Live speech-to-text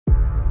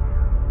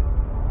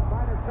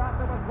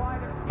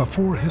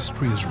Before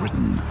history is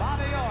written,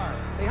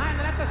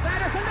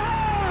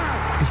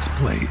 it's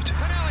played.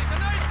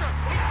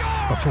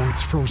 Before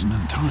it's frozen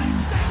in time,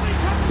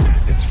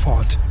 it's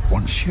fought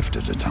one shift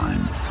at a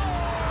time.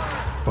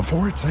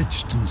 Before it's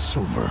etched in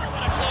silver,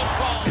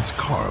 it's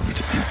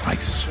carved in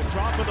ice.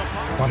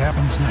 What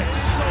happens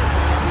next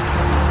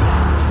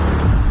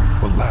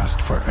will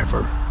last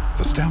forever.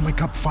 The Stanley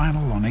Cup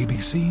Final on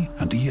ABC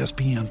and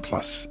ESPN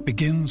Plus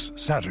begins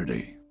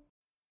Saturday.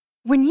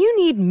 When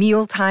you need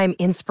mealtime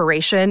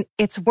inspiration,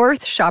 it's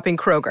worth shopping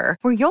Kroger,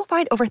 where you'll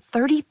find over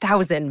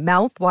 30,000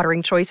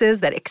 mouth-watering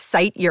choices that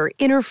excite your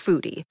inner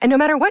foodie. And no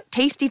matter what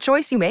tasty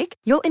choice you make,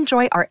 you'll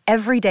enjoy our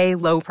everyday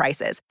low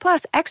prices,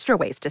 plus extra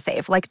ways to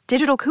save, like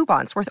digital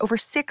coupons worth over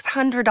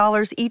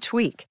 $600 each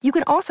week. You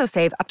can also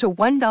save up to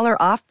 $1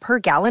 off per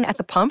gallon at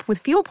the pump with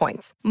fuel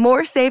points.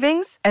 More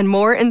savings and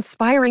more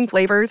inspiring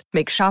flavors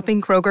make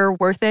shopping Kroger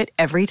worth it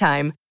every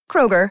time.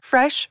 Kroger,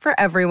 fresh for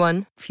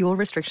everyone. Fuel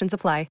restrictions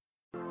apply.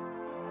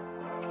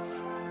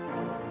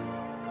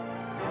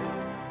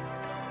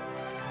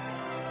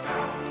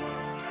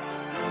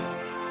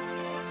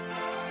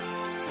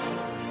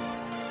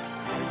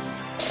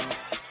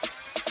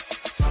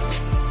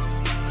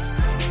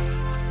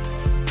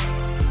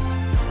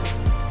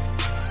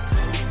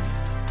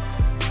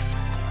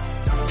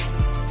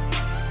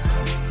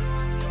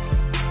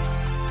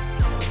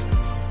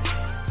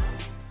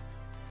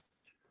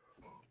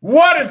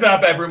 What is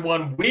up,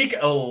 everyone? Week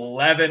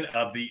 11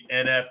 of the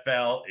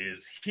NFL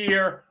is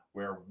here.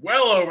 We're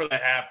well over the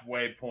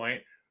halfway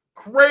point.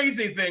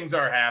 Crazy things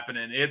are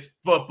happening. It's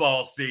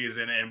football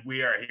season, and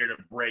we are here to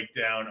break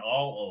down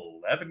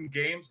all 11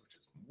 games, which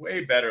is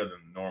way better than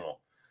normal.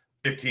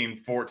 15,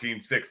 14,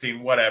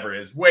 16, whatever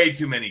it is. Way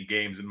too many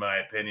games, in my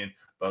opinion.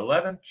 But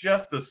 11,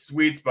 just the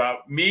sweet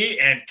spot. Me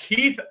and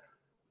Keith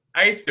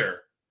Eister,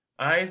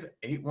 Eyes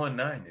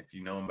 819, if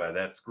you know him by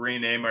that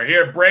screen name, are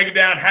here to break it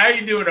down. How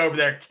you doing over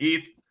there,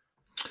 Keith?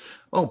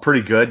 Oh,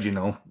 pretty good.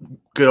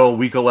 Good old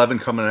week 11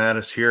 coming at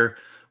us here.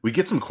 We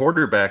get some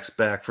quarterbacks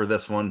back for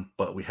this one,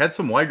 but we had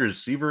some wide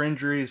receiver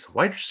injuries.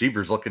 Wide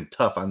receivers looking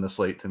tough on the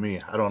slate to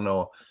me. I don't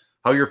know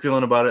how you're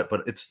feeling about it,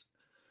 but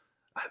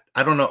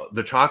I don't know.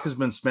 The chalk has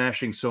been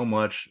smashing so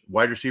much.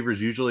 Wide receivers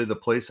usually the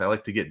place I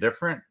like to get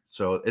different.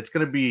 So it's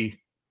going to be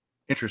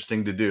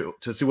interesting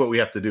to see what we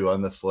have to do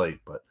on this slate,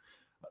 but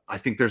I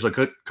think there's a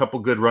couple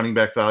good running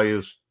back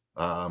values.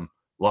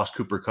 Lost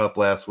Cooper Kupp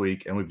last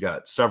week, and we've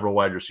got several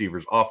wide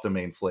receivers off the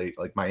main slate,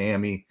 like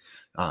Miami,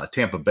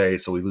 Tampa Bay.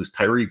 So we lose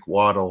Tyreek,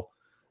 Waddle,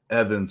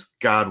 Evans,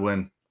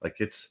 Godwin. Like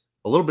it's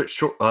a little bit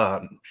short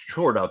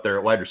out there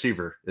at wide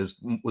receiver.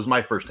 Was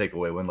my first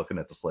takeaway when looking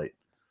at the slate.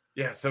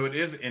 Yeah, so it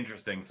is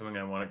interesting. Something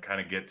I want to kind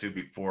of get to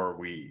before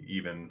we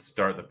even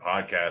start the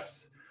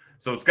podcast.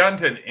 So it's gotten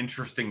to an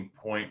interesting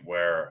point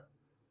where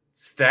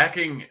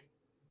stacking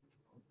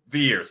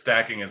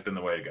has been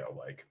the way to go.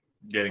 Like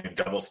getting a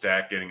double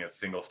stack, getting a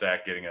single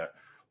stack, getting a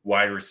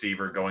wide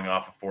receiver going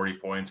off of 40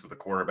 points with a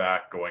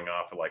quarterback going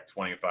off of like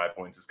 25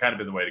 points has kind of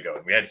been the way to go.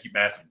 And we had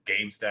massive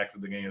game stacks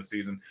at the beginning of the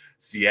season.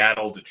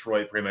 Seattle,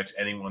 Detroit, pretty much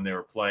anyone they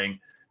were playing.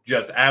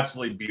 Just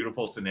absolutely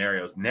beautiful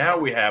scenarios. Now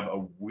we have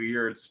a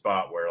weird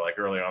spot where, like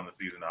early on in the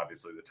season,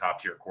 obviously the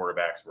top tier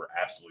quarterbacks were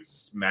absolutely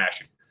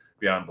smashing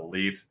beyond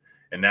belief.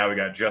 And now we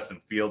got Justin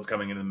Fields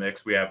coming in the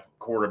mix. We have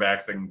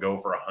quarterbacks that can go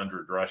for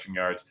 100 rushing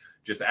yards,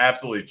 just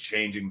absolutely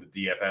changing the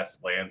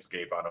DFS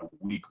landscape on a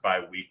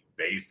week-by-week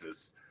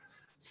basis.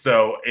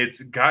 So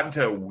it's gotten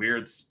to a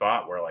weird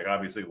spot where, like,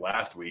 obviously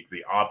last week,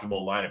 the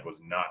optimal lineup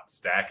was not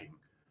stacking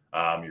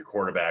your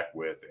quarterback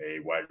with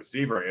a wide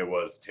receiver. It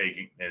was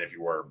taking, and if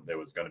you were, it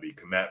was going to be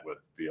Kmet with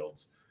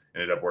Fields.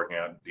 Ended up working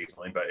out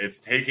decently. But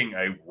it's taking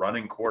a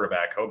running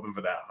quarterback, hoping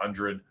for that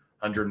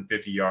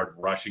 150-yard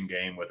rushing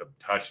game with a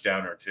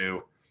touchdown or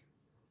two.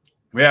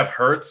 We have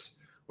Hurts,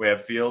 we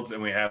have Fields,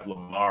 and we have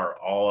Lamar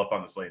all up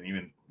on the slate. And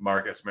even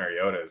Marcus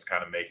Mariota is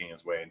kind of making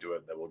his way into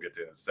it that we'll get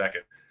to in a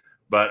second.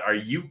 But are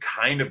you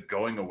kind of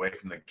going away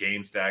from the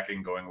game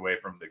stacking, going away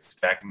from the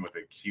stacking with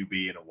a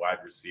QB and a wide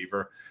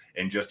receiver,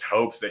 and just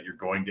hopes that you're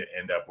going to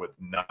end up with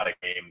not a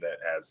game that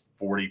has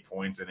 40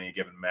 points in any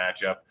given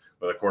matchup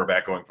with a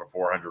quarterback going for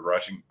 400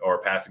 rushing or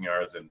passing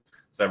yards and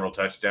several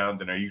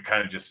touchdowns? And are you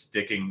kind of just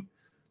sticking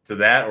to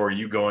that, or are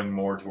you going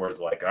more towards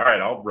like, all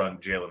right, I'll run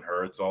Jalen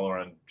Hurts, I'll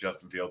run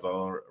Justin Fields,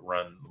 I'll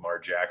run Lamar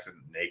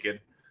Jackson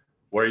naked?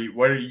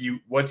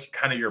 What's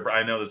kind of your,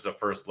 I know this is a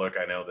first look.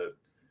 I know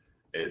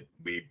that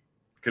we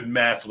could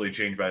massively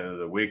change by the end of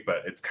the week,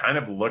 but it's kind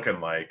of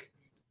looking like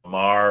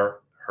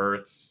Lamar,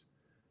 Hurts,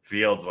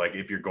 Fields, like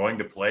if you're going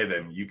to play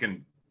them, you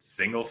can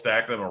single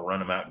stack them or run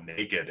them out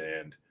naked,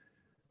 and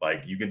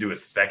like you can do a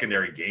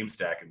secondary game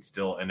stack and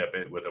still end up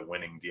with a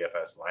winning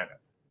DFS lineup.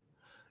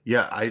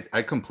 Yeah,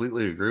 I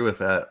completely agree with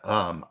that.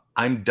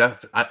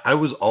 I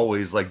was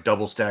always like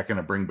double stacking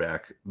a bring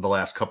back the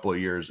last couple of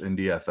years in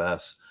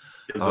DFS.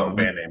 There's a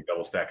band name,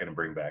 double stacking and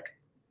bring back.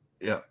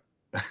 Yeah.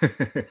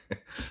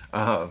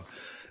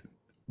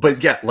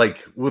 But yeah,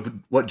 like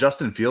with what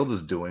Justin Fields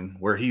is doing,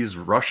 where he's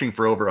rushing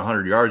for over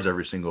 100 yards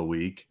every single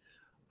week,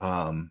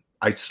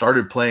 I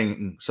started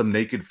playing some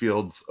naked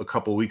Fields a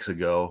couple weeks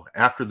ago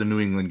after the New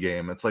England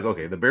game. It's like,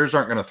 okay, the Bears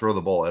aren't going to throw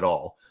the ball at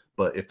all,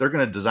 but if they're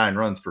going to design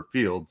runs for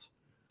Fields,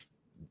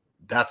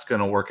 that's going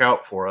to work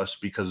out for us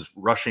because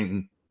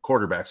rushing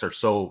quarterbacks are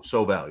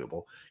so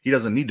valuable. He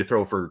doesn't need to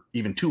throw for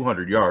even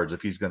 200 yards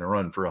if he's going to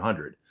run for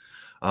 100.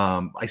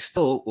 I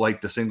still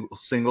like the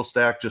single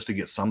stack just to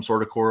get some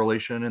sort of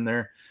correlation in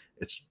there.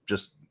 It's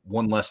just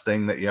one less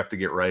thing that you have to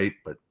get right,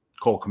 but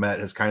Cole Kmet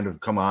has kind of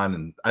come on,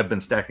 and I've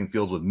been stacking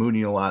Fields with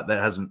Mooney a lot.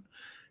 That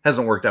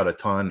hasn't worked out a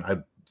ton. I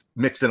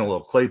mixed in a little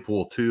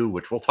Claypool too,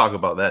 which we'll talk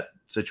about that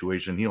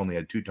situation. He only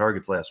had 2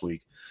 targets last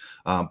week.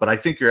 But I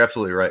think you're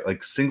absolutely right.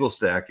 Like single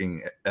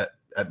stacking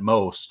at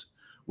most,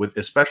 with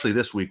especially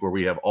this week where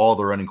we have all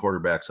the running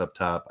quarterbacks up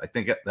top, I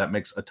think that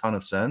makes a ton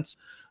of sense.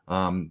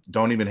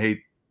 Don't even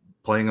hate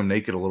playing them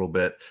naked a little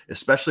bit,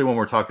 especially when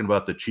we're talking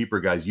about the cheaper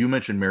guys. You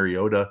mentioned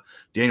Mariota.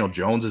 Daniel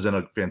Jones is in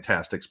a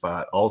fantastic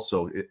spot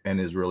also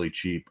and is really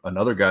cheap.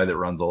 Another guy that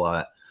runs a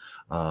lot.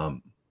 I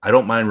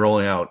don't mind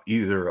rolling out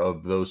either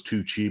of those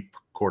 2 cheap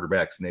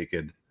quarterbacks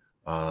naked.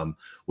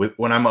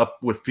 When I'm up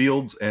with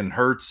Fields and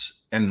Hurts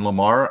and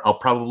Lamar, I'll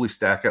probably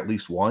stack at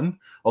least one,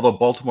 although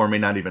Baltimore may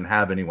not even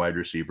have any wide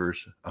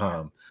receivers.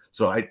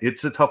 So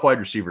it's a tough wide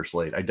receiver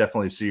slate. I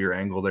definitely see your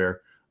angle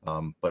there.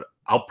 But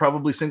I'll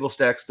probably single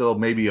stack still,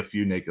 maybe a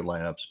few naked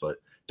lineups, but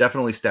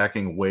definitely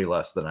stacking way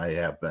less than I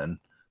have been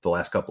the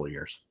last couple of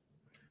years.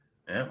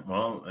 Yeah,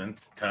 well,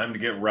 it's time to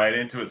get right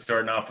into it.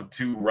 Starting off with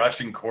 2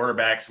 rushing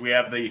quarterbacks. We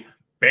have the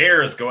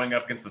Bears going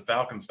up against the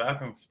Falcons.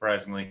 Falcons,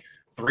 surprisingly,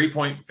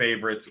 3-point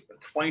favorites,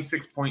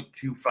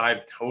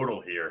 26.25 total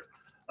here.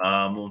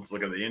 Let's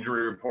look at the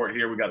injury report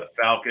here. We got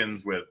the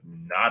Falcons with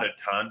not a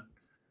ton.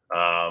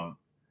 And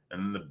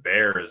then the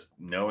Bears,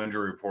 no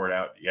injury report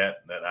out yet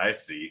that I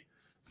see.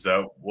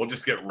 So we'll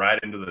just get right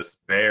into this.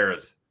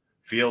 Bears,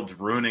 Fields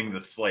ruining the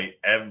slate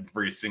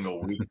every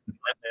single week.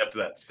 Up to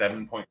that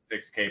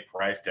 7.6K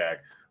price tag,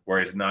 where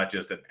he's not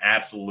just an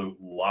absolute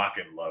lock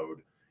and load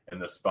in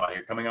the spot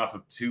here. Coming off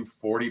of 2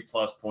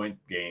 40-plus point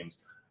games,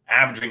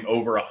 averaging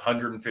over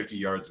 150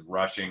 yards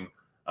rushing.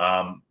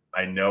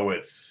 I know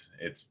it's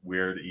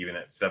weird even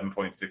at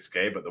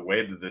 7.6K, but the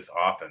way that this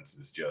offense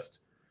is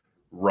just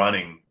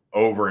running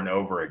over and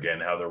over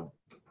again, how they're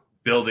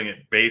building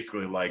it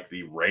basically like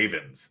the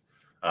Ravens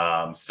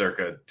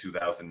circa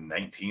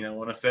 2019, I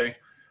want to say.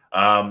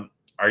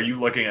 Are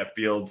you looking at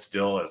Fields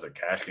still as a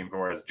cash game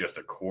core, as just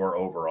a core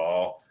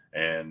overall?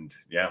 And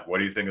yeah, what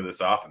do you think of this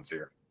offense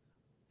here?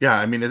 Yeah,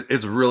 I mean,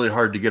 it's really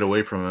hard to get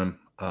away from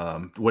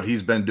him. What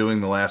he's been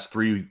doing the last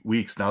 3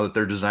 weeks, now that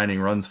they're designing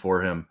runs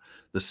for him,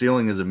 the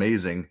ceiling is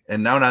amazing.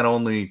 And now not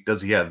only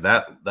does he have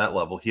that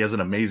level, he has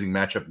an amazing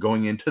matchup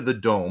going into the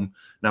Dome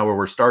now, where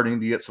we're starting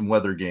to get some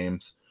weather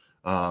games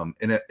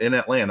in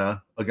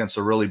Atlanta against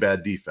a really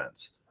bad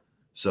defense.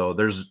 So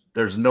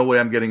there's no way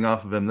I'm getting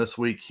off of him this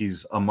week.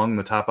 He's among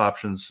the top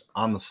options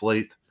on the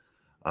slate.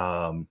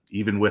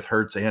 Even with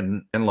Hurts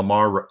and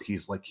Lamar,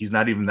 he's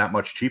not even that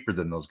much cheaper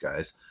than those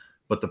guys.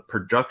 But the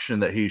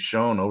production that he's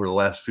shown over the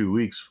last few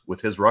weeks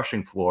with his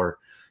rushing floor,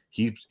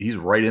 he's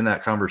right in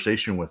that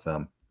conversation with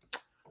them.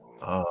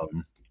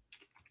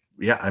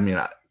 Yeah, I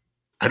mean,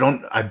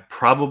 I'd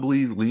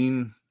probably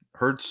lean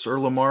Hurts or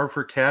Lamar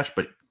for cash,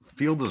 but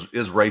Fields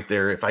is right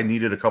there. If I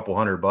needed a couple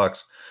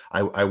 $100,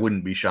 I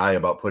wouldn't be shy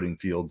about putting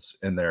Fields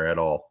in there at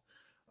all.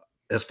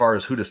 As far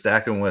as who to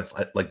stack him with,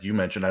 like you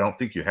mentioned, I don't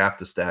think you have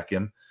to stack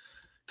him.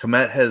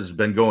 Kmet has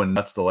been going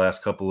nuts the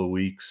last couple of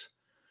weeks,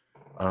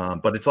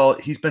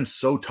 but he's been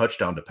so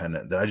touchdown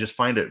dependent that I just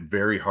find it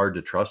very hard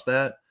to trust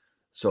that.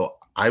 So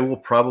I will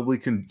probably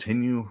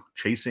continue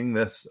chasing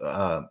this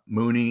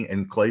Mooney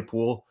and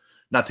Claypool,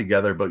 not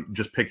together, but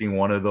just picking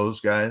one of those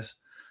guys.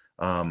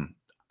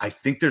 I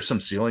think there's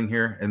some ceiling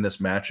here in this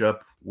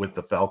matchup with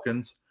the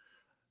Falcons.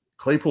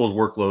 Claypool's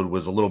workload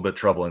was a little bit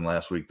troubling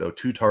last week, though.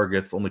 2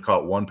 targets, only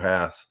caught 1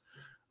 pass.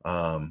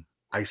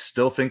 I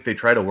still think they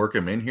try to work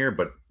him in here,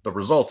 but the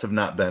results have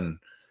not been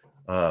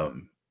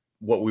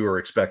what we were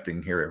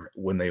expecting here.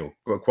 When they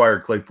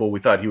acquired Claypool, we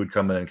thought he would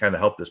come in and kind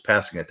of help this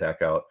passing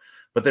attack out,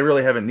 but they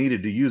really haven't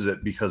needed to use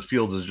it because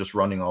Fields is just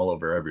running all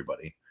over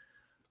everybody.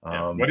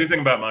 What do you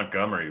think about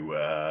Montgomery?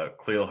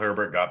 Khalil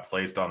Herbert got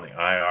placed on the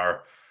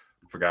IR.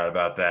 Forgot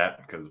about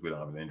that because we don't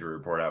have an injury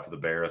report out for the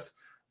Bears.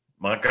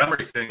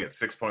 Montgomery sitting at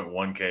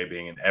 6.1K,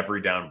 being an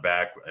every down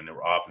back in their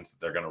offense that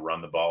they're going to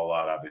run the ball a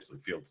lot. Obviously,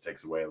 Fields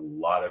takes away a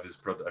lot of his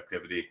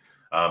productivity,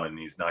 and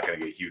he's not going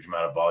to get a huge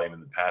amount of volume in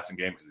the passing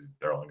game because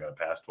they're only going to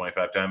pass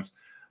 25 times.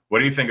 What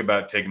do you think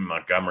about taking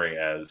Montgomery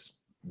as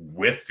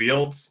with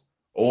Fields,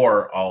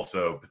 or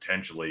also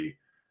potentially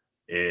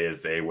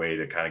is a way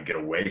to kind of get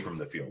away from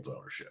the Fields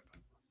ownership?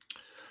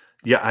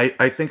 Yeah,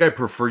 I think I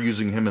prefer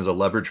using him as a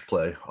leverage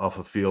play off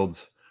of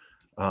Fields.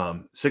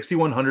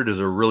 6,100 is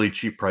a really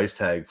cheap price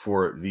tag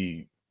for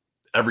the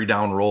every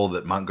down role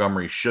that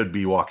Montgomery should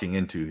be walking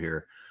into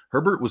here.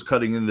 Herbert was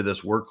cutting into this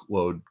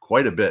workload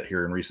quite a bit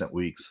here in recent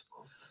weeks.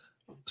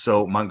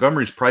 So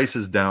Montgomery's price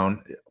is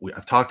down.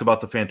 I've talked about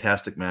the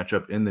fantastic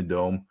matchup in the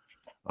Dome.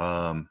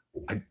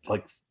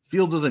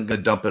 Fields isn't going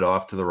to dump it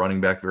off to the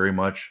running back very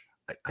much.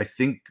 I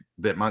think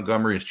that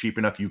Montgomery is cheap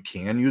enough. You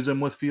can use him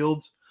with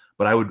Fields,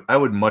 but I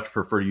would much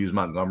prefer to use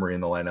Montgomery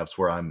in the lineups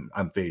where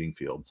I'm fading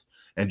Fields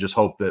and just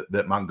hope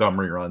that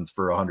Montgomery runs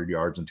for 100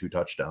 yards and 2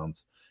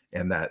 touchdowns.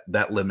 And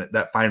that limit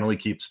that finally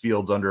keeps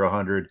Fields under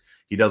 100.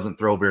 He doesn't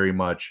throw very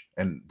much,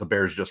 and the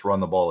Bears just run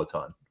the ball a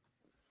ton.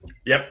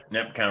 Yep,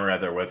 kind of right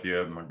there with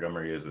you.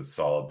 Montgomery is a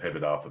solid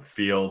pivot off of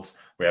Fields.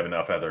 We have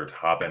enough other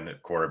top-end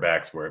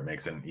quarterbacks where it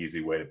makes it an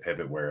easy way to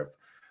pivot, where if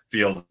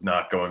Fields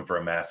not going for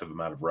a massive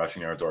amount of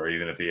rushing yards, or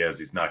even if he is,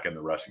 he's not getting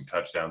the rushing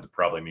touchdowns, it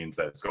probably means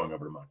that it's going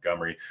over to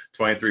Montgomery.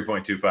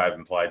 23.25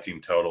 implied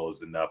team total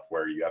is enough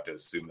where you have to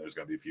assume there's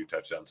going to be a few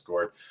touchdowns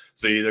scored.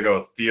 So you either go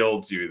with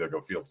Fields, you either go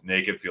Fields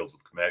naked, Fields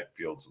with Kmet,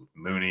 Fields with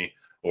Mooney,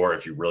 or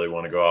if you really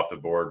want to go off the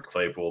board,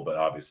 Claypool, but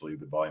obviously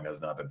the volume has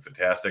not been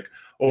fantastic.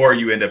 Or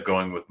you end up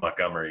going with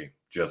Montgomery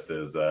just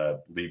as a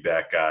lead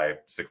back guy.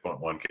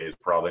 6.1K is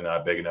probably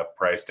not a big enough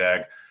price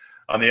tag.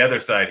 On the other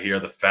side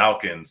here, the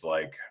Falcons,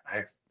 like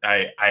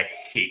I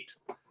hate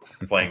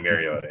playing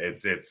Mariota.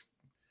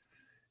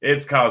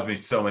 It's caused me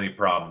so many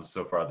problems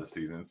so far this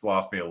season. It's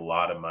lost me a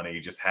lot of money. He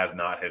just has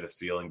not hit a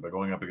ceiling. But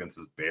going up against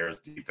this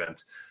Bears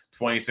defense,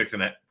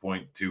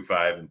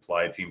 26.25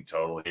 implied team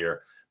total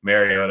here.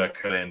 Mariota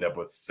could end up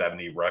with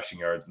 70 rushing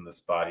yards in the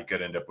spot. He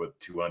could end up with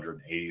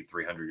 280,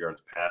 300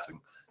 yards passing,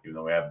 even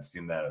though we haven't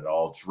seen that at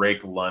all.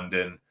 Drake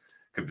London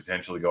could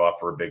potentially go off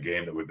for a big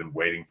game that we've been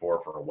waiting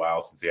for a while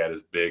since he had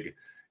his big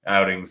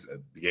outings at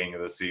the beginning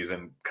of the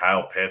season.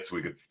 Kyle Pitts,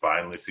 we could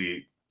finally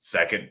see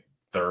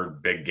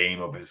third big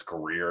game of his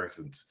career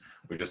since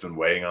we've just been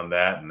waiting on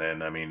that. And then,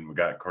 we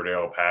got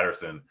Cordero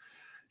Patterson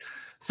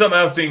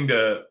somehow seemed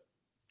to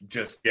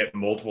just get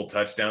multiple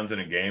touchdowns in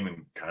a game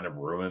and kind of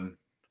ruin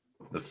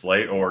the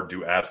slate or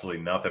do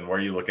absolutely nothing. What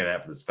are you looking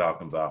at for this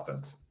Falcons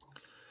offense?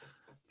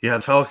 Yeah,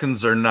 the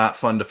Falcons are not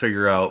fun to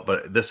figure out,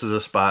 but this is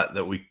a spot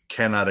that we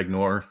cannot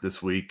ignore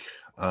this week.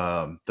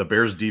 The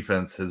Bears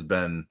defense has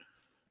been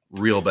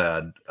real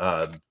bad.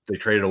 They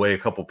traded away a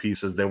couple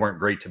pieces. They weren't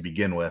great to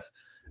begin with.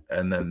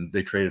 And then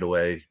they traded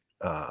away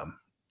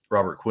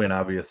Robert Quinn,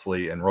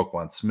 obviously, and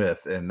Roquan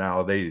Smith. And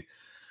now they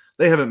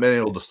haven't been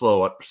able to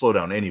slow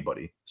down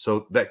anybody.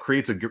 So that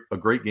creates a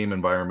great game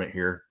environment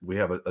here. We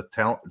have a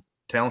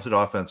talented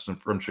offense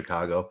from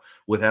Chicago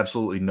with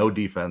absolutely no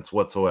defense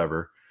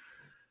whatsoever.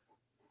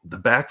 The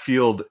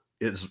backfield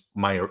is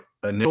my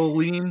initial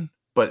lean,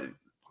 but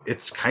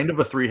it's kind of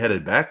a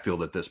three-headed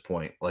backfield at this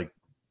point. Like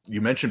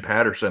you mentioned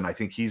Patterson, I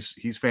think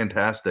he's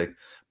fantastic,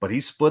 but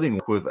he's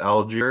splitting with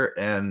Algier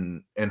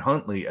and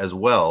Huntley as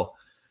well.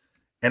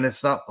 And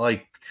it's not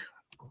like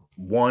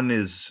one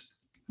is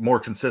more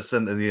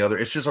consistent than the other.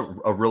 It's just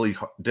a really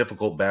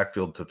difficult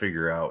backfield to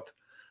figure out.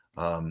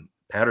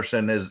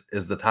 Patterson is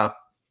the top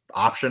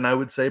option, I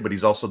would say, but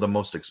he's also the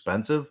most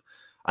expensive.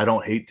 I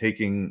don't hate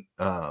taking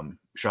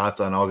shots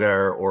on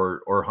Algier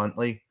or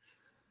Huntley.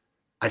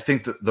 I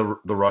think that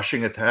the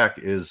rushing attack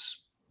is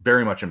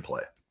very much in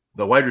play.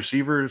 The wide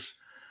receivers,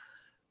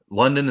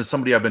 London is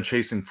somebody I've been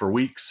chasing for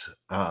weeks.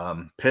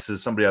 Pitts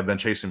is somebody I've been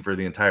chasing for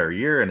the entire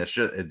year, and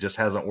it just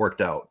hasn't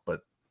worked out.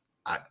 But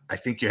I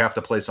think you have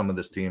to play some of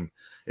this team.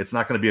 It's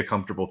not going to be a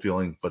comfortable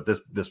feeling, but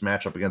this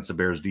matchup against the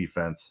Bears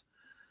defense,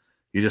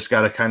 you just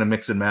got to kind of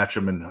mix and match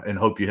them and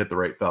hope you hit the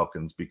right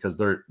Falcons, because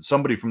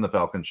somebody from the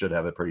Falcons should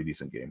have a pretty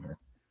decent game here.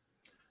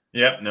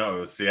 Yep. No, it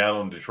was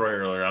Seattle and Detroit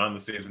earlier on in the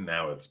season.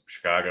 Now it's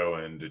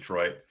Chicago and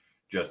Detroit.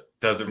 Just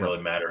doesn't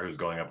really matter who's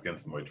going up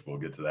against them, which we'll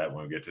get to that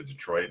when we get to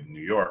Detroit and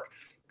New York.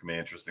 It can be an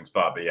interesting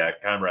spot. But yeah,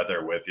 kind of right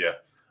there with you.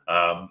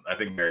 I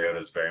think Mariota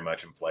is very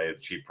much in play.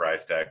 It's cheap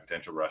price tag,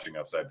 potential rushing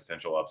upside,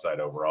 potential upside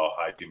overall,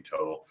 high team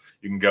total.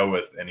 You can go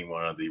with any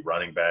one of the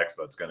running backs,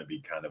 but it's going to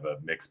be kind of a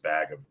mixed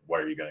bag of what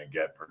are you going to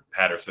get.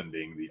 Patterson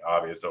being the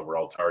obvious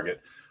overall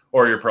target,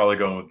 or you're probably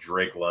going with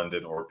Drake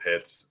London or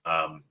Pitts.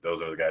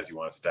 Those are the guys you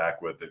want to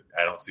stack with.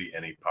 I don't see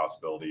any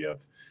possibility of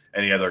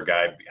any other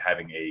guy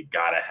having a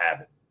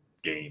gotta-have-it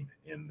game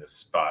in this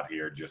spot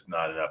here. Just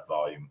not enough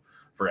volume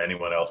for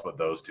anyone else but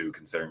those two,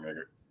 considering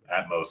they're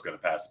at most going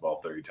to pass the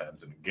ball 30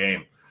 times in a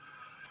game.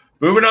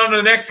 Moving on to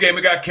the next game,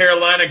 we got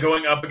Carolina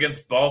going up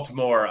against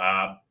Baltimore.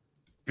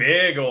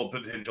 Big old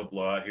potential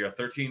blowout here.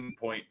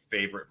 13-point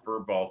favorite for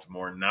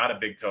Baltimore. Not a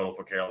big total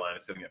for Carolina,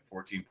 sitting at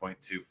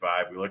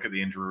 14.25. We look at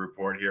the injury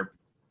report here.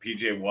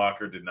 PJ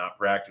Walker did not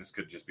practice.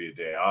 Could just be a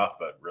day off,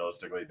 but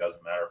realistically, it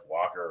doesn't matter if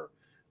Walker or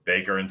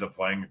Baker ends up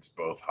playing. It's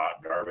both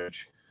hot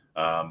garbage.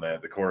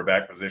 At the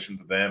quarterback position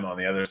for them. On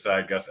the other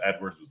side, Gus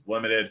Edwards was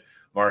limited.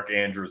 Mark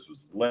Andrews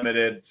was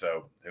limited.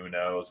 So who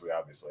knows? We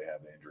obviously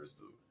have injuries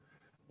to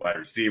wide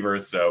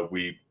receivers. So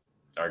we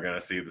are going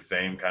to see the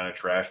same kind of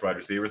trash wide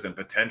receivers and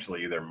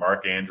potentially either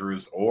Mark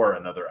Andrews or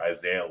another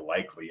Isaiah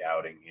Likely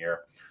outing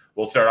here.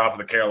 We'll start off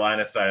with the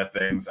Carolina side of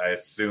things. I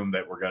assume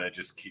that we're going to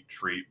just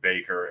treat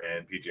Baker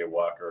and PJ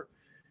Walker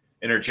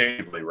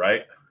interchangeably,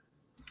 right?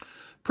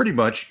 Pretty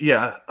much,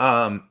 yeah.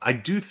 I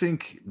do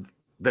think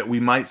that we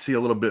might see a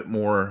little bit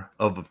more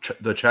of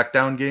the check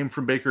down game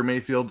from Baker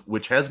Mayfield,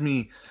 which has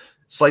me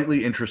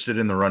slightly interested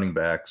in the running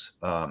backs,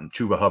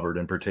 Chuba Hubbard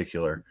in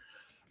particular.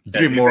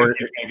 Jim Moore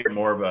is going to get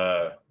more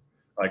of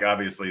Like,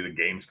 obviously, the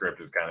game script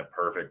is kind of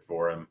perfect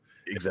for him.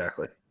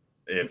 Exactly.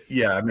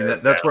 I mean,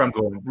 that's where I'm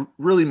going.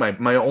 Really,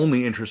 my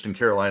only interest in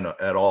Carolina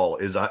at all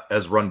is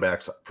as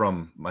runbacks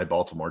from my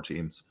Baltimore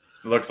teams.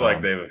 It looks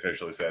like they've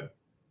officially said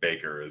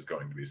Baker is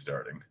going to be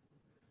starting.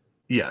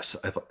 Yes,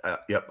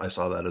 I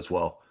saw that as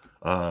well.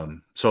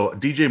 So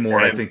DJ Moore,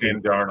 I think,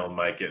 and Darnold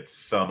might get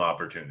some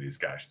opportunities.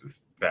 Gosh, this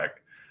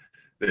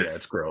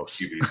it's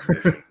gross.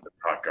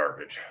 Hot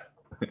garbage.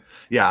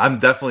 Yeah, I'm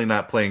definitely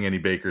not playing any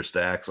Baker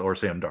stacks or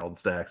Sam Darnold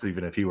stacks,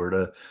 even if he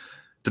were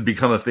to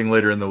become a thing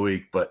later in the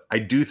week. But I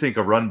do think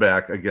a run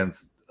back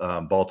against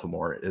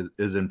Baltimore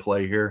is in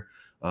play here.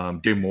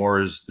 DJ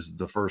Moore is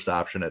the first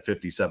option at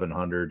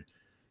 5,700.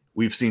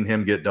 We've seen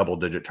him get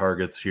double-digit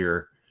targets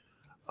here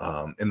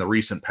in the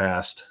recent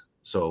past.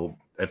 So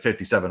at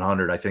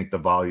 5,700, I think the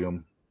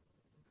volume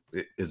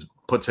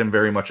puts him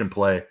very much in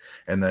play.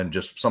 And then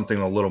just something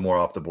a little more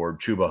off the board,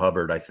 Chuba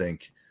Hubbard, I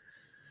think.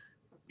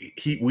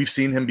 We've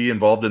seen him be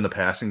involved in the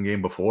passing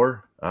game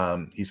before.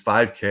 He's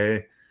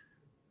 5K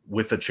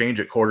with a change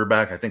at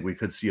quarterback. I think we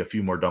could see a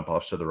few more dump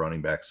offs to the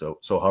running back. So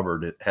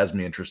Hubbard, it has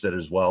me interested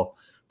as well.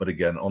 But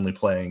again, only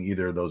playing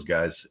either of those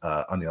guys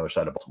on the other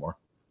side of Baltimore.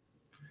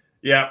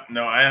 Yeah,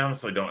 no, I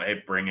honestly don't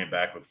hate bringing it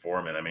back with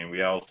Foreman. I mean,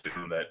 we all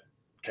assume that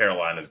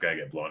Carolina's going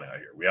to get blown out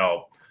here. We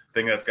all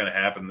think that's going to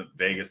happen. That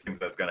Vegas thinks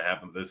that's going to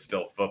happen. This is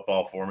still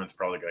football. Foreman's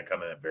probably going to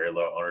come in at very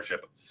low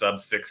ownership, sub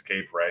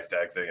 6K price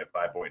tag, sitting at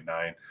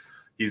 5.9.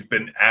 He's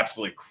been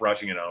absolutely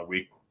crushing it on a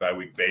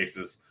week-by-week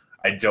basis.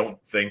 I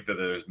don't think that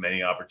there's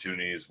many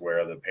opportunities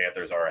where the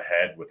Panthers are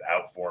ahead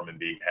without Foreman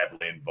being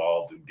heavily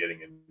involved in getting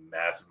a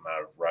massive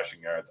amount of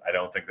rushing yards. I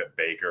don't think that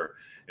Baker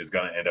is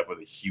going to end up with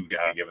a huge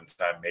at a given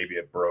time, maybe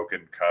a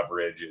broken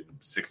coverage and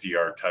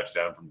 60-yard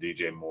touchdown from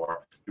DJ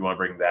Moore. You want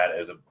to bring that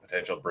as a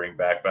potential bring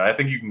back. But I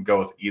think you can go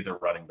with either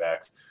running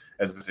backs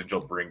as a potential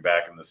bring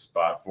back in the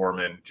spot.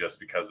 Foreman, just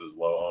because of his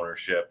low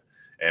ownership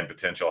and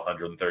potential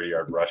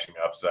 130-yard rushing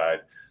upside.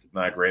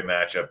 Not a great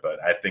matchup,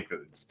 but I think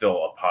that it's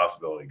still a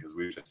possibility because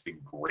we've just seen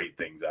great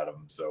things out of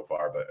him so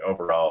far. But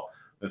overall,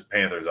 this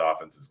Panthers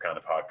offense is kind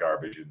of hot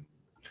garbage. And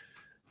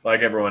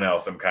like everyone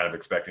else, I'm kind of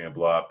expecting a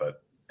blowout,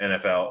 but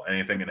NFL,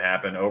 anything can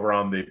happen. Over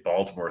on the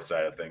Baltimore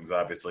side of things,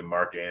 obviously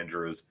Mark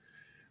Andrews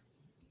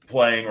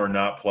playing or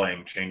not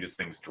playing changes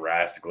things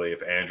drastically.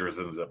 If Andrews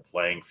ends up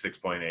playing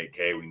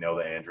 6.8K, we know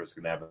that Andrews is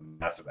going to have a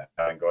massive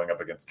outing going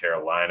up against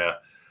Carolina.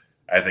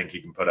 I think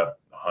he can put up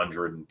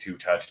 102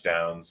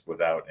 touchdowns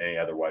without any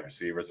other wide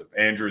receivers. If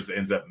Andrews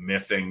ends up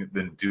missing,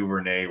 then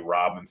Duvernay,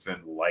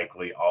 Robinson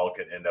likely all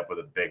could end up with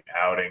a big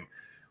outing.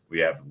 We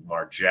have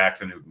Lamar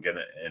Jackson who can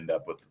end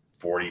up with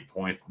 40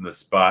 points in the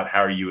spot. How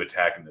are you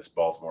attacking this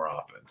Baltimore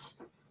offense?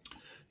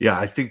 Yeah,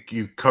 I think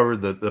you covered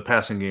the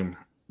passing game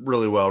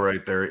really well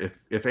right there.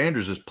 If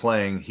Andrews is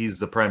playing, he's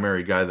the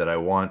primary guy that I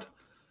want.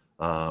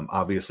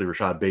 Obviously,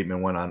 Rashad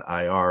Bateman went on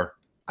IR.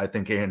 I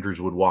think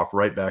Andrews would walk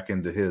right back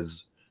into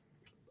his –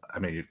 I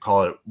mean, you'd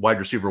call it wide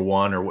receiver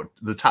one or what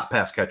the top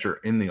pass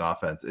catcher in the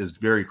offense is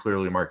very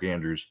clearly Mark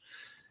Andrews.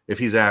 If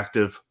he's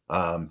active,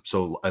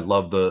 so I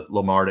love the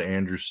Lamar to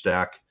Andrews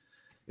stack.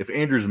 If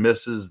Andrews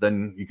misses,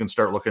 then you can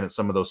start looking at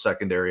some of those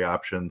secondary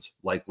options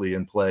likely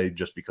in play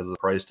just because of the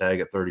price tag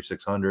at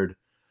 3,600.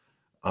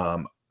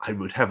 I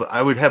would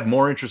have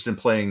more interest in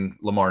playing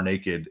Lamar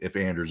naked if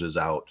Andrews is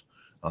out,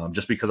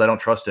 just because I don't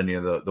trust any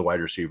of the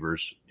wide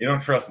receivers. You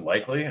don't trust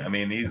Likely? I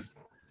mean, he's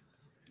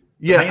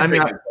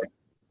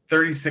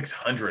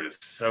 3,600 is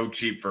so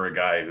cheap for a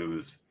guy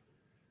who's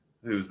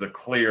the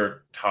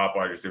clear top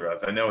wide receiver.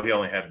 I know he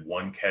only had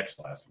one catch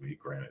last week.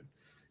 Granted,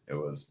 it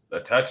was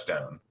a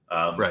touchdown,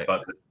 right?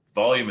 But the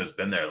volume has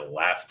been there the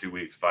last 2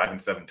 weeks. 5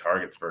 and 7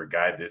 targets for a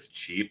guy this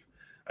cheap.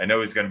 I know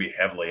he's going to be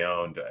heavily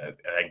owned, and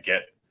I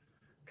get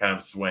kind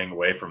of swaying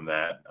away from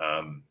that.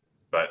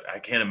 But I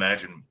can't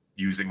imagine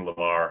using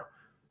Lamar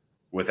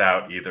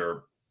without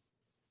either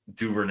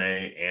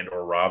Duvernay and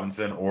or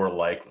Robinson or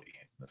Likely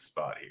in the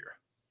spot here.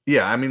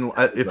 Yeah, I mean,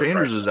 if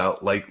Andrews is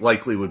out,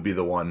 Likely would be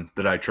the one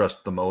that I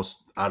trust the most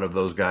out of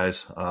those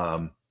guys.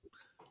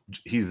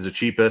 He's the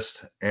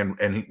cheapest, and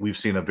we've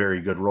seen a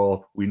very good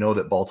role. We know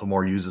that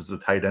Baltimore uses the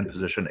tight end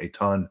position a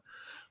ton.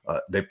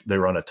 They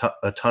run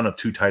a ton of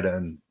 2 tight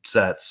end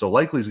sets, so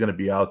Likely's going to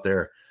be out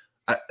there.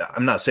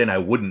 I'm not saying I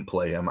wouldn't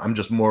play him. I'm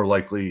just more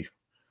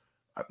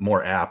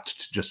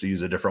apt, just to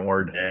use a different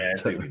word,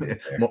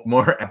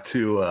 more apt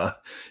to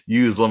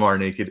use Lamar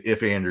naked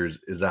if Andrews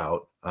is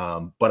out.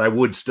 But I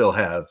would still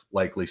have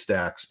Likely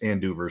stacks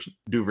and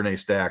Duvernay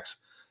stacks,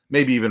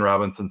 maybe even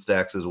Robinson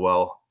stacks as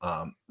well.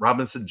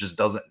 Robinson just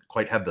doesn't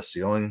quite have the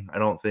ceiling, I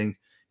don't think.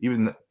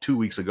 Even 2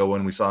 weeks ago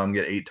when we saw him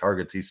get 8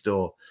 targets, he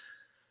still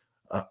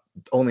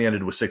only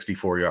ended with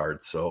 64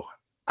 yards. So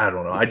I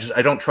don't know.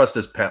 I don't trust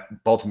this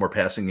Baltimore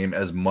passing game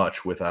as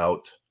much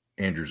without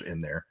Andrews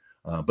in there.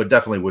 But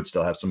definitely would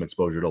still have some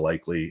exposure to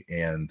Likely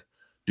and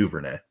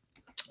Duvernay.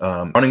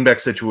 Running back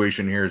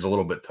situation here is a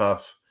little bit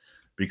tough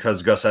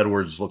because Gus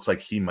Edwards looks like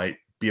he might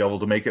be able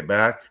to make it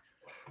back.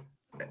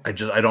 I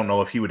don't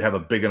know if he would have a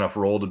big enough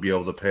role to be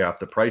able to pay off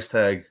the price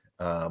tag.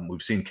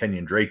 We've seen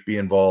Kenyon Drake be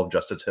involved.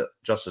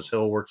 Justice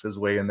Hill works his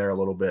way in there a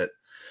little bit.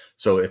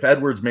 So if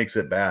Edwards makes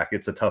it back,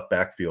 it's a tough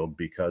backfield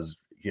because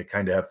you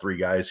kind of have three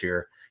guys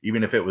here.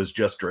 Even if it was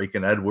just Drake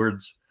and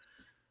Edwards,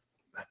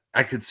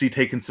 I could see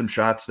taking some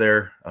shots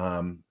there.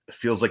 It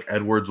feels like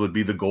Edwards would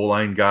be the goal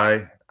line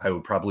guy. I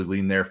would probably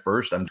lean there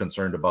first. I'm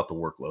concerned about the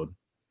workload.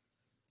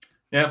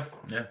 Yeah,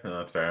 no,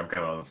 that's fair. I'm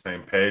kind of on the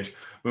same page.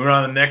 Moving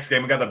on to the next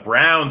game, we got the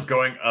Browns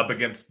going up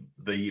against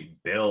the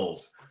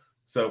Bills.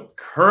 So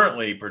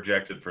currently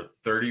projected for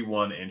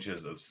 31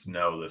 inches of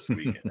snow this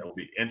weekend. It will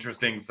be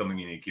interesting, something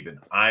you need to keep an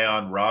eye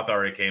on. Roth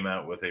already came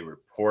out with a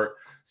report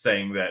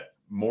saying that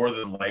more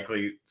than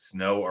likely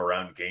snow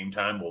around game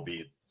time will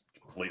be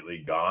completely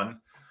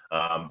gone.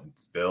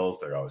 It's Bills.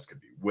 There always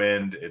could be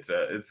wind. It's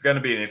going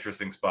to be an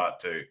interesting spot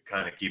to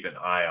kind of keep an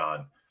eye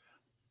on.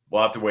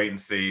 We'll have to wait and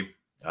see.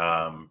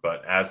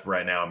 But as of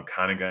right now, I'm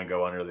kind of going to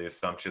go under the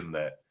assumption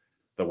that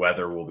the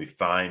weather will be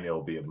fine.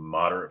 It'll be a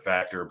moderate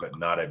factor, but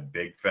not a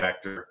big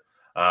factor.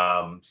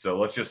 So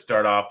let's just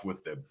start off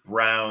with the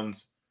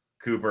Browns.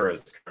 Cooper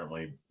is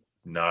currently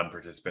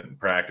non-participant in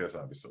practice.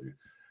 Obviously,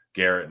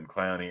 Garrett and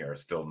Clowney are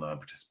still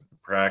non-participant in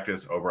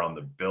practice. Over on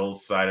the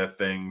Bills side of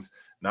things,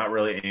 not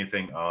really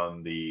anything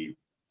on the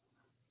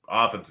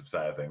offensive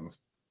side of things.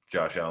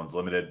 Josh Allen's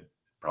limited,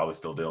 probably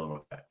still dealing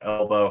with that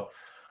elbow,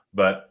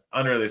 but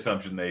under the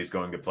assumption that he's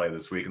going to play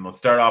this week. And let's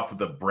start off with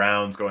the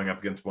Browns going up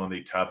against one of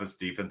the toughest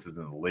defenses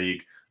in the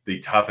league, the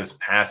toughest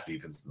pass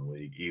defense in the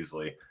league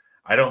easily.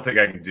 I don't think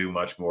I can do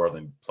much more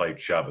than play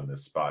Chubb in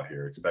this spot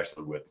here,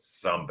 especially with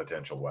some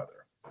potential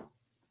weather.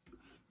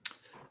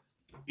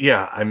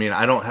 Yeah, I mean,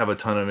 I don't have a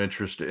ton of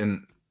interest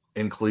in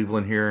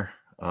Cleveland here.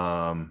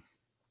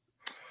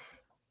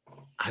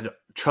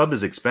 Chubb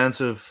is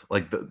expensive.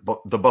 Like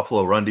the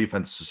Buffalo run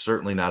defense is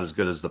certainly not as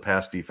good as the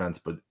pass defense,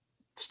 but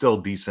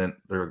still decent.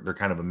 They're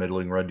kind of a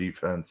middling run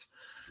defense.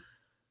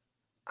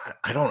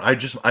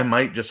 I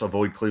might just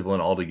avoid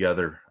Cleveland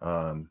altogether.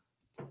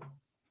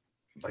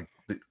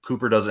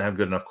 Cooper doesn't have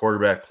good enough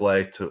quarterback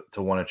play to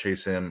want to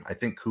chase him. I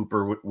think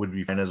Cooper would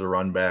be fine as a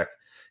run back.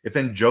 If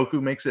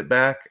Njoku makes it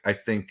back, I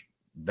think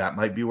that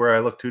might be where I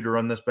look to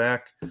run this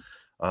back.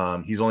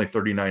 He's only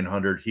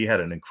 3,900. He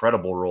had an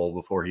incredible role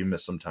before he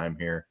missed some time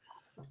here.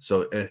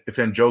 So if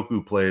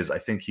Njoku plays, I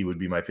think he would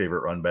be my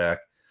favorite run back.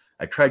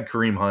 I tried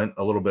Kareem Hunt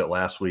a little bit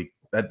last week.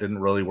 That didn't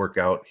really work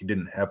out. He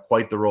didn't have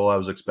quite the role I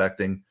was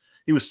expecting.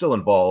 He was still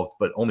involved,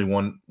 but only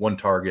one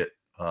target.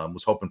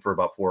 Was hoping for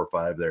about 4 or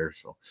 5 there.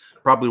 So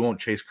probably won't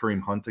chase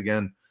Kareem Hunt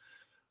again.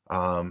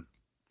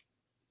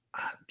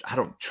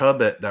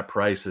 Chubb at that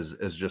price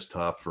is just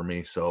tough for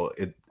me. So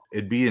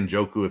it'd be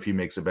Njoku if he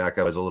makes it back.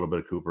 I was a little bit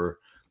of Cooper,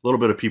 a little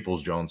bit of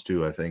Peoples-Jones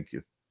too. I think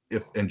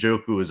if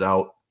Njoku is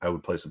out, I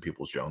would play some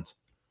Peoples-Jones.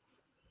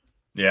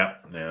 Yeah.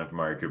 If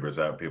Amari Cooper's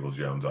out,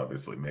 Peoples-Jones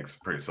obviously makes a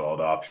pretty solid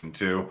option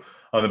too.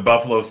 On the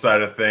Buffalo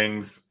side of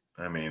things,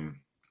 I mean,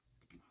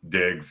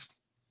 Diggs,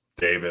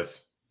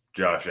 Davis,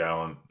 Josh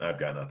Allen, I've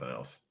got nothing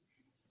else.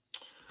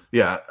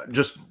 Yeah,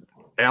 just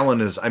Allen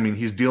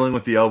he's dealing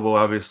with the elbow,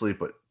 obviously,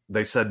 but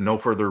they said no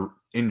further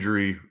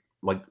injury,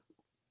 like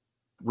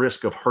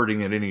risk of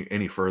hurting it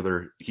any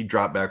further. He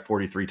dropped back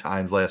 43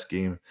 times last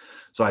game.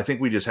 So I think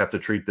we just have to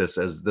treat this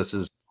as this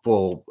is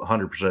full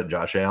 100%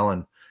 Josh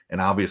Allen. And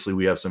obviously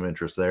we have some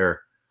interest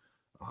there.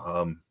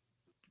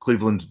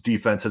 Cleveland's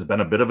defense has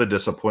been a bit of a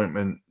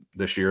disappointment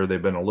this year. They've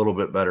been a little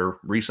bit better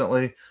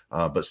recently,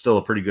 but still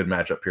a pretty good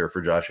matchup here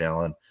for Josh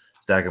Allen.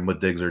 Stack him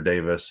with Diggs or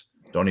Davis.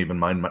 Don't even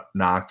mind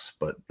Knox,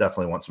 but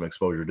definitely want some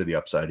exposure to the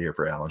upside here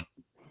for Allen.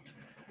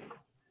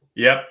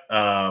 Yep.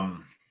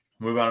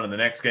 Move on to the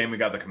next game. We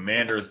got the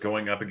Commanders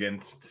going up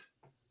against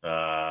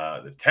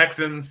the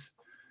Texans.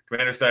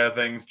 Commander side of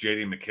things,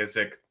 J.D.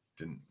 McKissick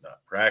did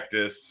not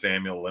practice.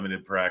 Samuel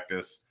limited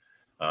practice.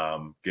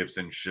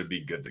 Gibson should be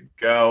good to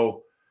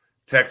go.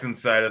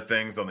 Texans side of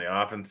things on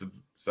the offensive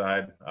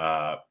side,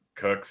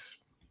 Cooks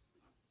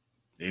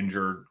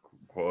injured,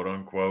 quote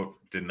unquote,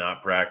 did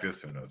not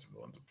practice. Who knows if the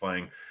ones are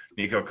playing?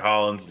 Nico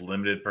Collins,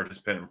 limited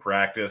participant in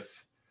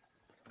practice.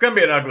 It's going to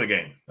be an ugly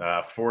game.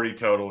 40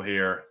 total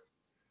here.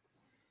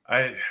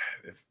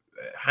 If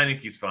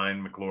Heineke's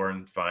fine,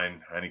 McLaurin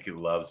fine. Heineke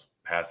loves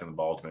passing the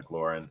ball to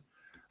McLaurin.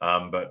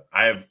 But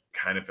I have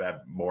kind of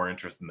had more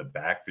interest in the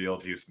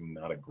backfield. Houston,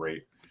 not a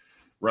great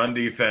run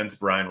defense.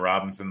 Brian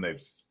Robinson,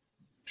 they've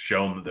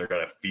shown that they're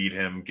going to feed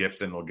him.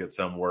 Gibson will get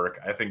some work.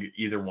 I think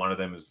either one of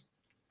them is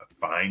a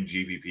fine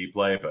GPP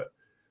play, but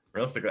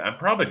realistically, I'm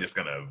probably just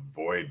going to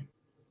avoid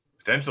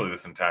potentially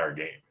this entire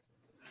game.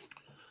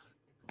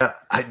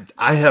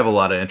 I have a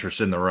lot of interest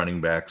in the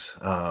running backs.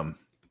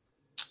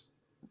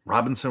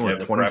 Robinson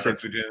with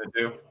 26 between the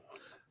two.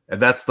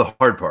 And that's the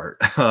hard part.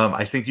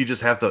 I think you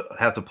just have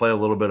to play a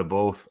little bit of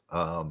both.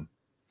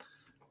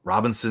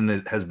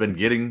 Robinson has been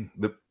getting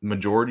the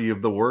majority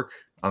of the work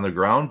on the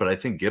ground, but I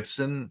think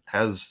Gibson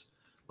has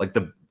like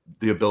the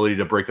ability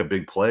to break a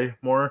big play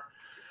more.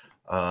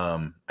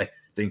 I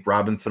think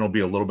Robinson will be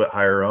a little bit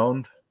higher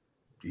owned.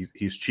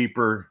 He's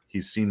cheaper.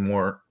 He's seen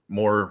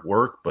more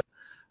work, but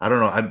I don't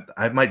know.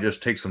 I might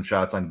just take some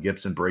shots on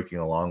Gibson breaking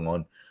a long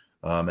one.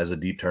 as a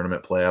deep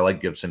tournament play. I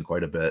like Gibson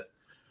quite a bit.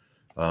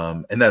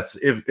 And that's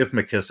if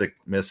McKissick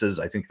misses,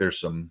 I think there's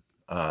some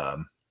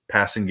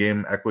passing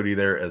game equity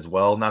there as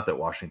well. Not that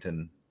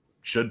Washington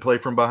should play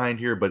from behind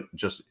here, but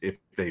just if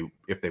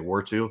they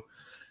were to,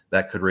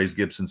 that could raise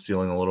Gibson's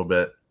ceiling a little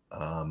bit.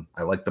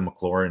 I like the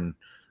McLaurin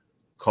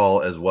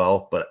call as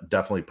well, but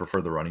definitely prefer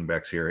the running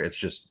backs here.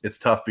 It's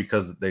tough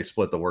because they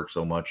split the work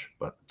so much,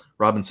 but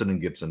Robinson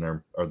and Gibson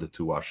are the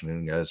two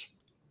Washington guys.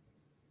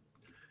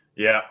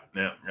 Yeah,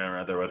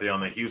 right there with you.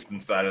 On the Houston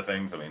side of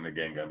things, I mean,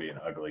 again, going to be an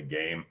ugly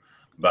game,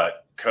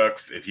 but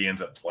Cooks, if he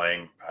ends up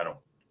playing, I don't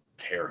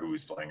care who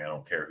he's playing. I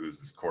don't care who's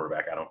his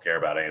quarterback. I don't care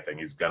about anything.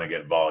 He's going to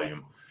get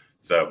volume.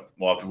 So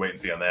we'll have to wait and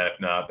see on that.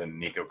 If not, then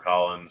Nico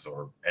Collins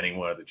or any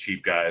one of the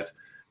cheap guys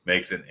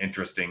makes an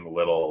interesting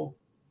little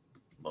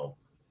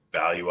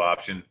value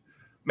option.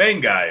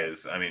 Main guy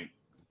is, I mean,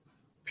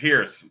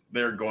 Pierce,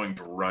 they're going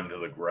to run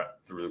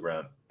through the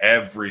ground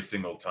every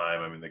single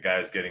time. I mean, the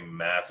guy's getting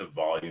massive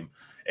volume.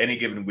 Any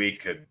given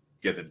week could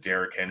get the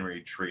Derrick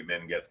Henry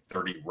treatment and get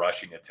 30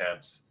 rushing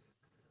attempts.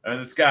 I mean,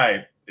 this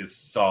guy is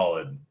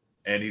solid,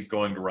 and he's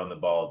going to run the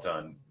ball a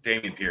ton.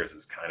 Dameon Pierce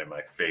is kind of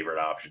my favorite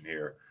option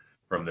here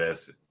from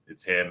this.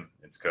 It's him,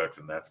 it's Cooks,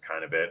 and that's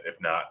kind of it.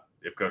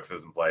 If Cooks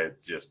doesn't play,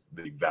 it's just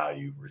the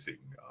value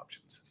receiving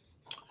options.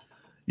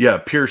 Yeah,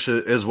 Pierce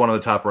is one of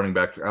the top running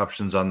back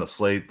options on the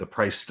slate. The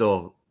price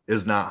still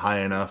is not high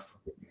enough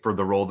for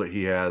the role that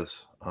he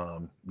has.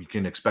 You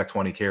can expect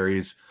 20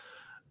 carries,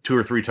 2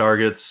 or 3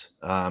 targets.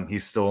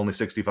 He's still only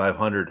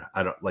 6,500.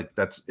 I don't like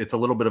it's a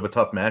little bit of a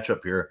tough matchup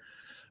here,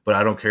 but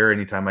I don't care.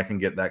 Anytime I can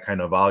get that kind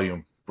of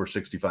volume for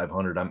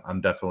 6,500,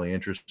 I'm definitely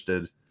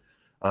interested.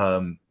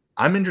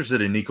 I'm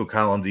interested in Nico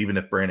Collins, even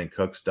if Brandon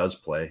Cooks does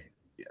play.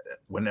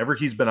 Whenever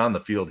he's been on the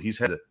field, he's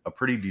had a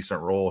pretty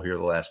decent role here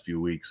the last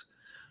few weeks.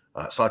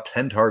 Saw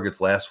 10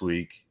 targets last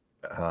week.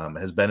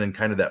 Has been in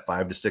kind of that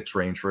 5 to 6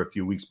 range for a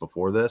few weeks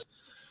before this.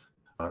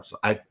 So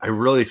I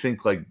really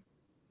think like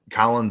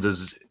Collins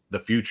is the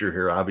future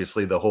here.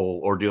 Obviously, the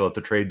whole ordeal at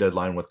the trade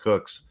deadline with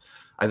Cooks,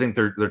 I think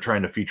they're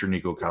trying to feature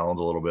Nico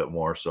Collins a little bit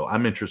more. So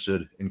I'm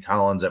interested in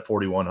Collins at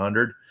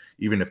 4,100,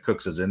 even if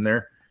Cooks is in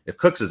there. If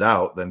Cooks is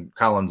out, then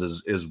Collins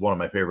is one of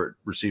my favorite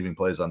receiving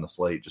plays on the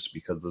slate, just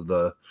because of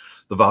the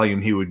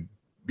volume he would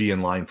be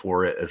in line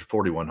for it at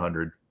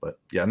 4,100. But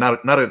yeah,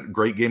 not a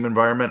great game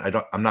environment.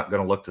 I'm not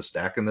going to look to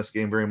stack in this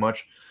game very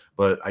much,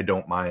 but I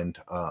don't mind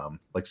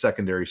like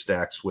secondary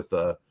stacks with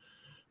a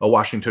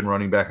Washington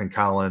running back in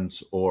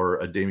Collins or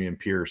a Dameon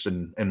Pierce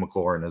and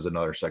McLaurin as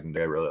another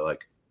secondary I really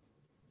like.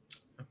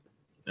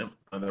 Yep,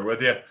 I'm there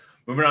with you.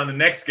 Moving on to the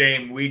next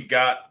game, we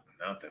got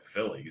not the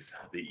Phillies,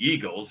 the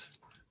Eagles.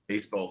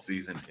 Baseball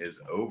season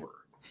is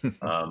over. We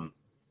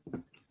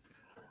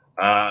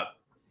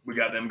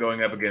got them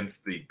going up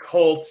against the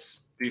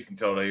Colts. Decent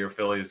total here.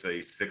 Phillies a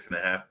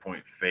 6.5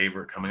 point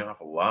favorite coming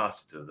off a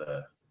loss to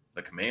the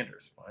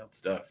Commanders. Wild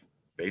stuff.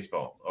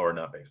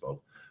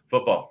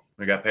 Football.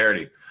 We got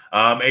parity.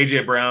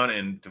 A.J. Brown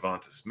and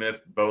Devonta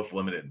Smith both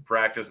limited in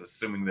practice,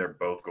 assuming they're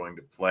both going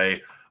to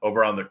play.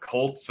 Over on the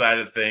Colts side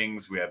of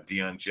things, we have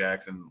Deion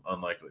Jackson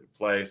unlikely to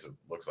play, so it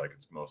looks like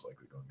it's most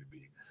likely going to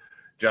be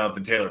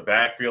Jonathan Taylor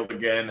backfield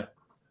again.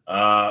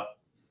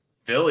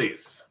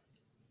 Phillies.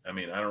 I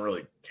mean, I don't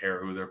really care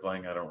who they're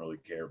playing. I don't really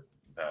care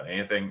about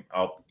anything.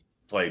 I'll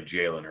play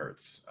Jalen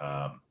Hurts.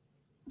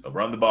 They'll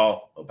run the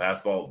ball. They'll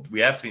pass the ball. We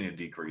have seen a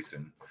decrease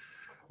in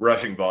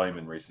rushing volume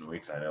in recent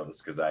weeks. I know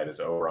this Gazette is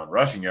over on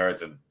rushing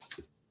yards and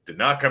did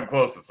not come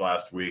close this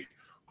last week.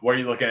 What are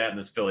you looking at in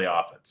this Philly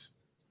offense?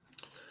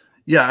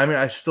 Yeah, I mean,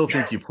 I still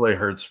think you play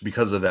Hurts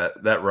because of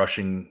that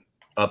rushing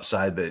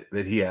upside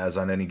that he has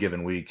on any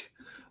given week.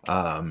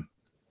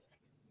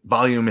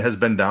 Volume has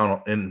been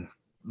down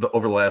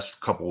over the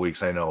last couple of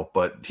weeks, I know,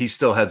 but he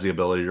still has the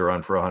ability to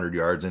run for 100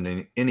 yards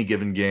in any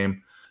given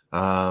game.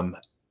 I'm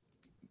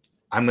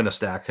going to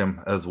stack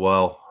him as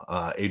well.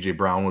 A.J.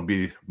 Brown would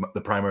be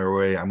the primary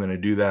way I'm going to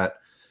do that.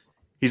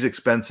 He's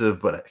expensive,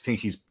 but I think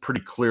he's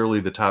pretty clearly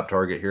the top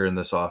target here in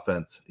this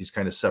offense. He's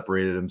kind of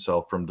separated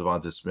himself from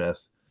Devonta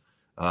Smith.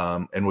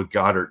 And with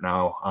Goddard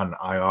now on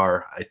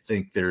IR, I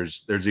think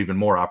there's even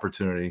more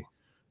opportunity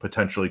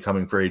potentially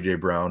coming for A.J.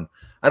 Brown.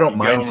 I don't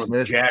mind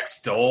Smith. Jack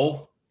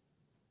Stoll?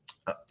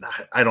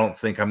 I don't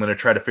think I'm going to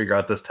try to figure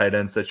out this tight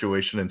end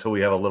situation until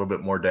we have a little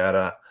bit more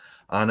data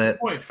on it.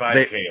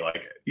 0.5K like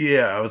it.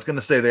 Yeah, I was going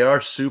to say they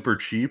are super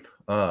cheap.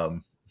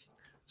 So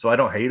I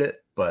don't hate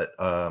it, but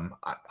I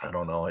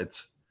don't know.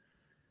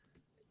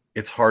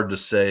 It's hard to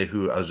say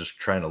who. I was just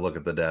trying to look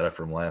at the data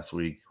from last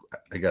week.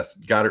 I guess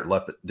Goddard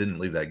didn't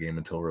leave that game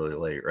until really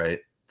late, right?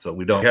 So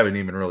we haven't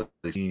even really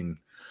seen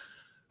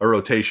a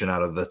rotation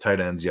out of the tight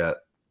ends yet.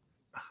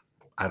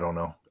 I don't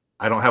know.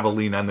 I don't have a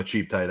lean on the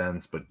cheap tight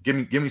ends, but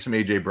give me some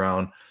A.J.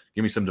 Brown,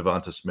 give me some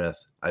Devonta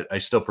Smith. I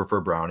still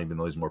prefer Brown, even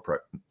though he's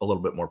a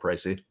little bit more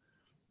pricey.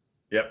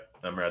 Yep,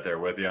 I'm right there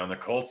with you. On the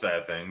Colts side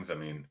of things, I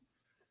mean,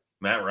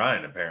 Matt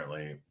Ryan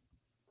apparently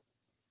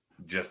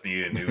just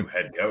needed a new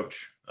head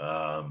coach.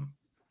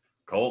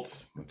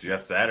 Colts with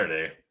Jeff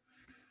Saturday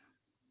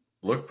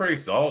looked pretty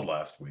solid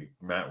last week.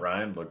 Matt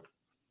Ryan looked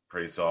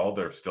pretty solid.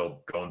 They're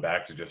still going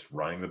back to just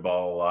running the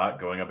ball a lot,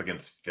 going up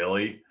against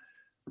Philly,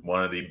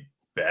 one of the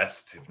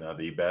best, if not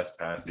the best,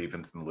 pass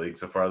defense in the league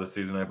so far this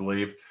season, I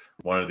believe.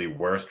 One of the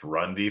worst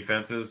run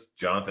defenses.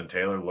 Jonathan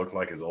Taylor looked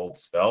like his old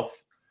self.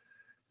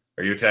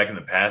 Are you attacking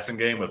the passing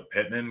game with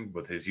Pittman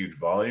with his huge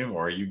volume,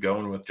 or are you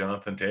going with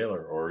Jonathan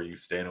Taylor, or are you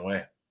staying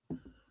away?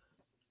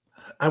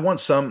 I want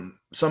some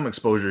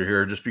exposure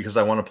here just because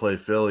I want to play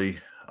Philly.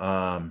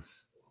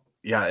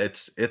 Yeah,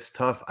 it's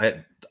tough.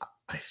 I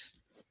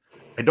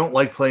don't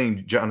like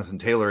playing Jonathan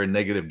Taylor in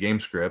negative game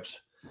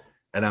scripts,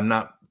 and I'm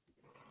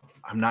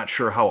not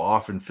sure how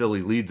often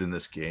Philly leads in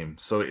this game.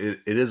 So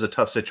it is a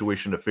tough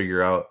situation to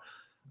figure out.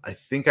 I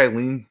think I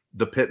lean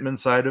the Pittman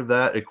side of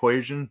that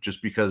equation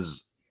just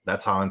because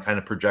that's how I'm kind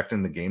of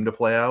projecting the game to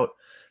play out.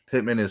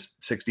 Pittman is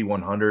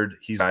 6,100.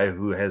 He's a guy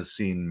who has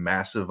seen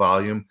massive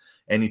volume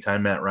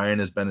anytime Matt Ryan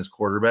has been his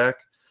quarterback.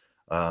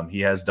 He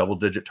has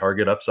double-digit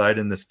target upside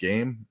in this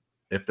game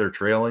if they're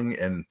trailing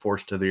and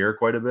forced to the air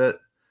quite a bit.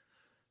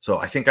 So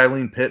I think I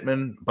lean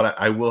Pittman, but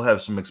I will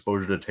have some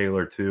exposure to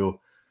Taylor too.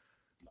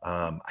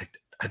 I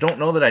don't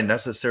know that I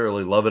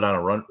necessarily love it on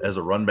a run as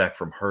a run back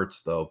from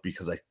Hurts though,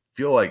 because I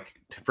feel like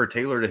for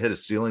Taylor to hit a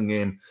ceiling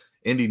game,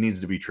 Indy needs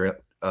to be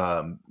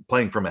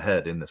playing from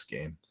ahead in this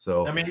game.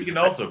 So I mean, he can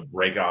also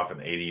break off an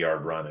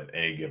 80-yard run at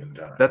any given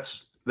time.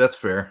 That's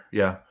fair,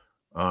 yeah.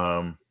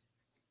 And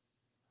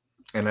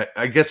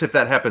I guess if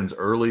that happens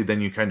early, then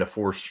you kind of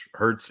force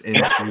Hurts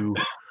into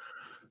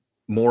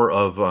more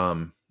of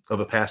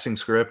a passing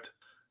script.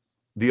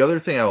 The other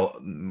thing I'll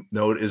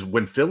note is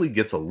when Philly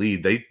gets a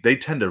lead, they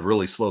tend to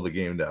really slow the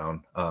game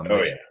down.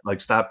 Like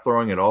stop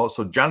throwing it all.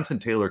 So Jonathan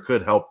Taylor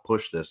could help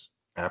push this.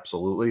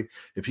 Absolutely.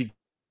 If he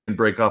can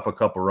break off a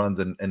couple runs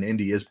and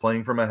Indy is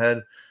playing from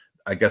ahead,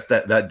 I guess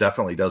that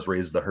definitely does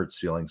raise the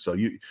Hurts ceiling. So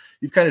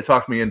you've kind of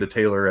talked me into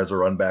Taylor as a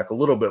run back a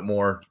little bit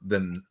more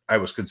than I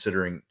was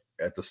considering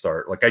at the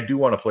start. Like I do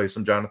want to play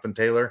some Jonathan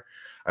Taylor.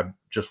 I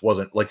just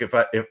wasn't like if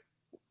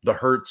the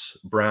Hurts,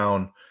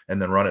 Brown,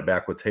 and then run it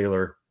back with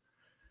Taylor,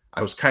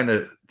 I was kind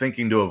of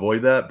thinking to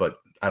avoid that, but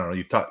I don't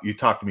know. You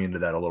talked me into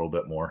that a little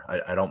bit more.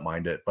 I don't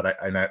mind it, but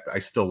I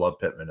still love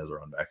Pittman as a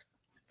run back.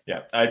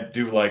 Yeah, I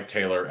do like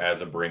Taylor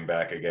as a bring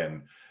back.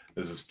 Again,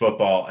 this is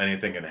football.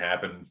 Anything can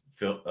happen.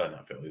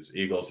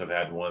 Eagles have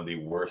had one of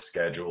the worst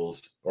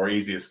schedules or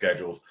easiest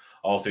schedules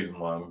all season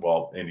long.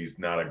 While Indy's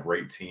not a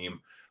great team,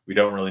 we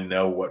don't really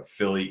know what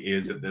Philly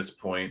is at this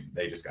point.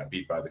 They just got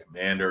beat by the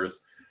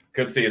Commanders.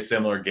 Could see a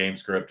similar game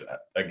script.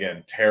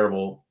 Again,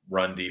 terrible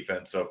run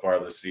defense so far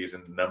this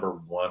season. Number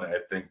 1, I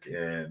think,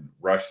 in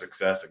rush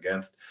success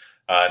against.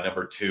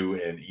 Number 2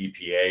 in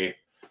EPA.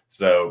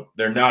 So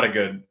they're not a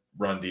good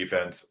run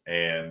defense.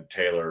 And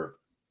Taylor,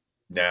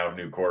 now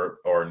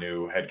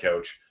new head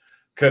coach,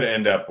 could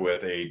end up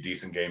with a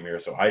decent game here.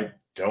 So I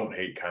don't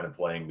hate kind of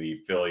playing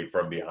the Philly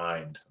from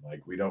behind.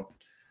 Like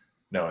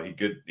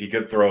he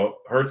could throw.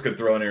 Hurts could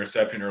throw an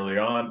interception early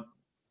on.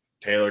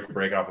 Taylor could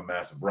break off a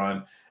massive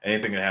run.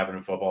 Anything can happen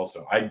in football.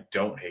 So I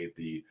don't hate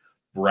the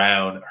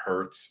Brown,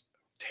 Hurts,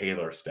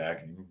 Taylor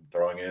stack.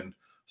 Throwing in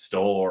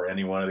Stoll or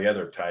any one of the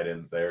other tight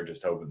ends there,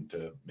 just hoping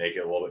to make it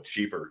a little bit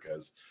cheaper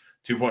because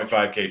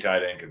 2.5K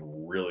tight end can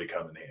really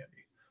come in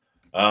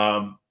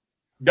handy.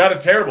 Got a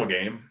terrible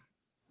game.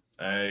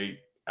 I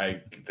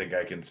think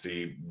I can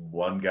see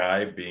one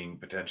guy being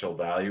potential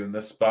value in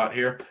this spot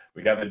here.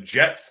 We got the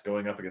Jets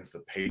going up against the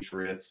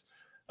Patriots.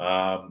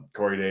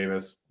 Corey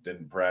Davis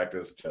didn't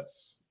practice.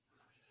 Jets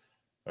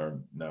are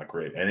not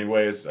great.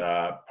 Anyways,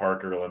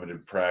 Parker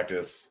limited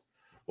practice.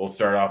 We'll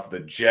start off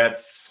with the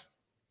Jets.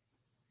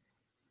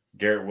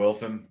 Garrett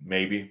Wilson,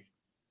 maybe.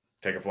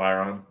 Take a flyer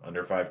on him,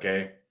 under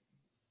 5K.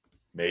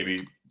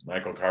 Maybe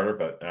Michael Carter,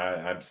 but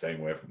I'm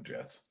staying away from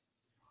Jets.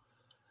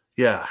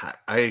 Yeah,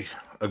 I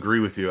agree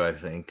with you, I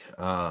think.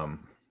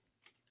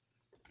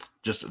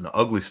 Just an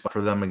ugly spot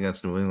for them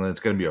against New England.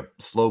 It's going to be a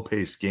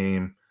slow-paced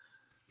game.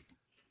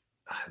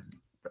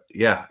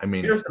 Yeah, I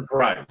mean, here's the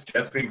surprise: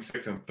 Jets being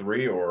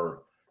 6-3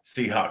 or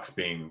Seahawks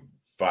being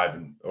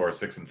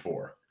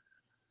 6-4.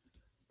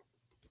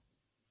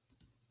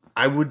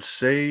 I would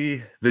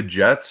say the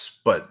Jets,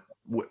 but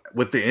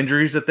with the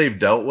injuries that they've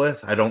dealt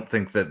with, I don't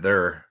think that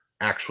they're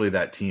actually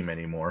that team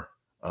anymore.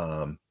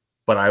 But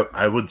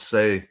I would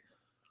say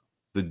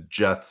the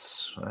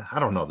Jets.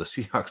 I don't know. The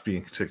Seahawks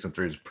being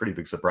 6-3 is a pretty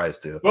big surprise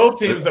too. Both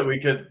teams that we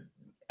could.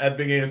 At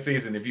the beginning of the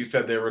season, if you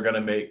said they were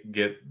going to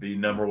get the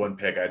number 1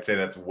 pick, I'd say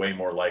that's way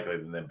more likely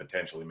than them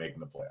potentially making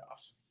the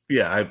playoffs.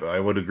 Yeah, I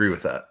would agree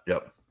with that.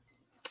 Yep.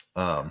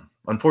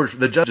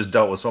 Unfortunately, the Jets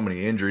dealt with so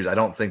many injuries. I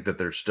don't think that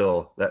they're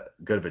still that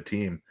good of a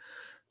team.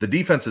 The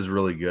defense is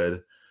really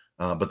good,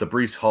 but the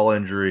Breece Hall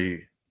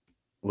injury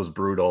was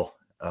brutal.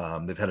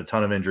 They've had a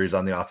ton of injuries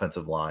on the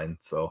offensive line,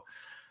 so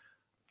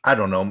I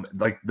don't know.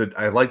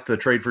 I like the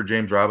trade for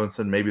James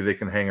Robinson. Maybe they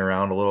can hang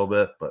around a little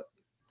bit, but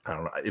I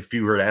don't know. If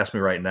you were to ask me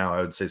right now, I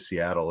would say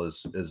Seattle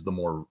is the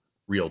more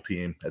real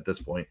team at this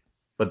point.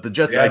 But the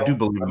Jets, Seattle, I do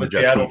believe in the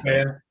Jets. Seattle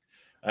fan.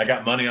 I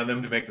got money on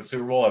them to make the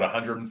Super Bowl at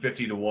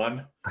 150 to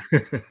 1.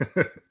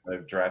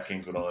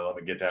 DraftKings would only let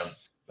me get down,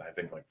 I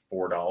think, like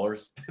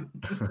 $4.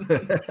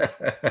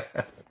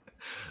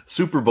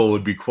 Super Bowl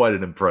would be quite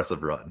an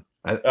impressive run.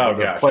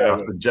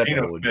 Gosh.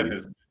 Geno Smith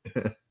is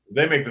if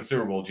they make the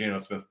Super Bowl, Geno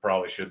Smith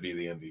probably should be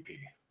the MVP.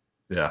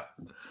 Yeah.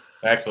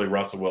 Actually,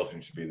 Russell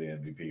Wilson should be the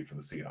MVP for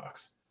the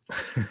Seahawks.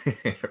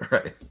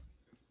 Right.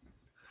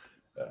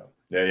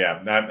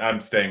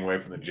 I'm staying away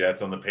from the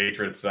Jets. On the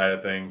Patriots side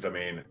of things, I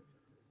mean,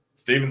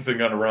 Stevenson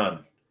going to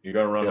run. You're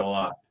going to run a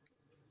lot.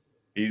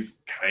 He's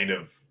kind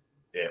of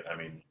it. I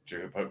mean,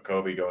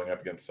 Kobe going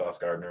up against Sauce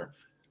Gardner.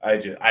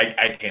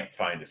 I can't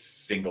find a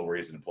single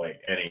reason to play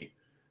any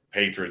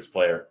Patriots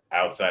player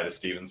outside of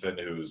Stevenson,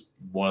 who's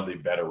one of the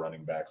better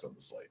running backs on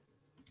the slate.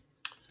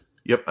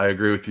 Yep, I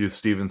agree with you.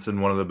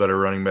 Stevenson, one of the better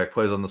running back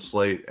plays on the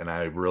slate, and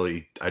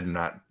I'm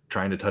not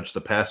trying to touch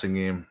the passing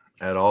game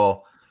at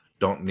all.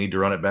 Don't need to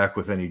run it back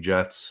with any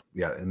Jets.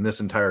 Yeah, in this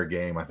entire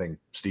game, I think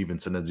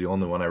Stevenson is the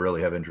only one I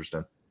really have interest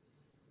in.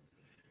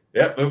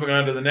 Yep, moving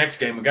on to the next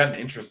game. We got an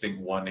interesting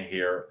one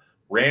here.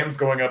 Rams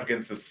going up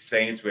against the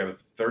Saints. We have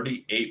a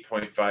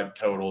 38.5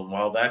 total. And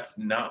while that's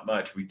not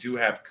much, we do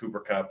have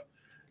Cooper Kupp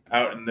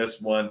out in this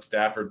one.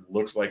 Stafford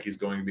looks like he's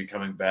going to be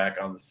coming back.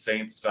 On the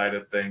Saints side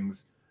of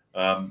things,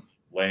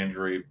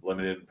 Landry,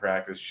 limited in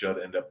practice, should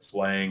end up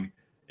playing.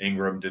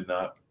 Ingram did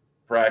not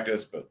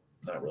practice, but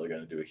not really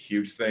going to do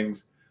huge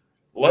things.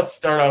 Let's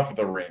start off with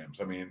the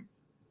Rams. I mean,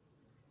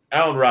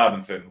 Allen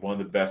Robinson, one of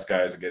the best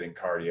guys at getting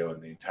cardio in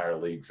the entire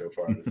league so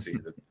far this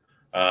season.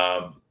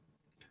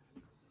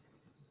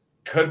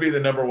 Could be the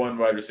number one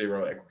wide receiver.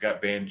 Like, we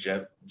got Van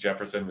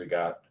Jefferson. We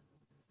got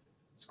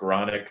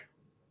Skoranek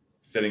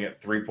sitting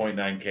at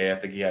 3.9K. I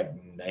think he had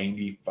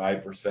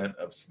 95%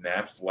 of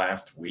snaps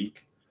last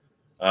week.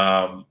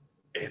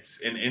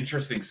 It's an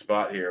interesting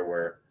spot here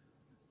where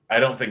I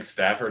don't think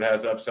Stafford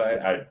has upside.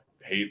 I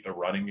hate the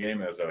running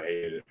game, as I've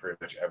hated it pretty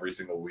much every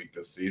single week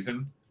this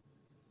season.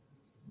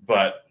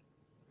 But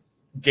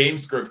game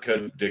script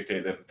could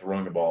dictate them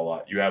throwing the ball a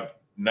lot. You have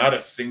not a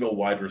single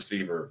wide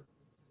receiver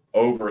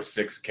over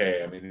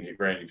 6K. I mean,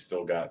 granted, you've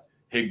still got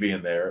Higbee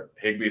in there.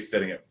 Higbee's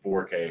sitting at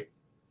 4K.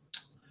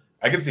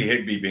 I can see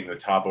Higbee being the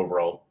top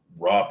overall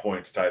raw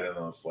points tight end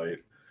on the slate.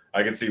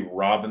 I can see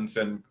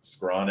Robinson,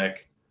 Skoranek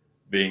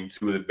being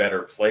two of the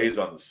better plays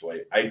on the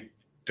slate. I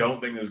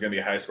don't think this is going to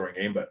be a high-scoring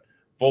game, but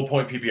full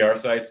point PPR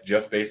sites,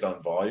 just based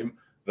on volume,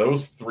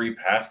 those three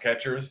pass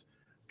catchers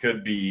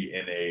could be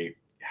in a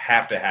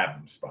have-to-have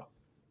them spot.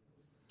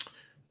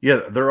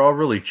 Yeah, they're all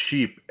really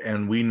cheap,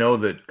 and we know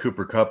that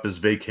Cooper Kupp is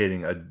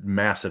vacating a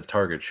massive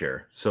target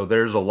share. So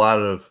there's a lot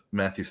of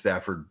Matthew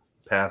Stafford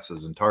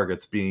passes and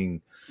targets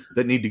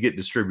that need to get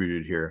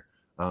distributed here.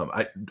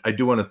 I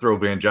do want to throw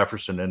Van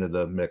Jefferson into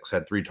the mix.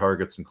 Had 3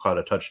 targets and caught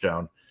a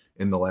touchdown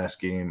in the last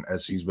game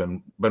as he's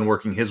been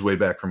working his way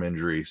back from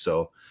injury.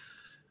 So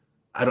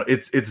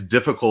it's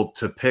difficult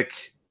to pick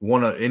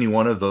any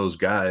one of those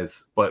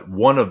guys, but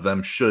one of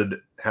them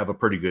should have a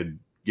pretty good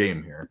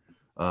game here.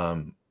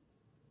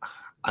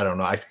 I don't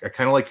know. I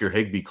kind of like your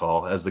Higbee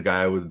call as the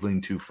guy I would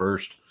lean to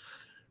first.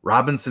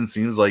 Robinson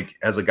seems like,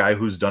 as a guy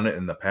who's done it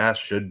in the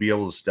past, should be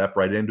able to step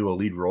right into a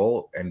lead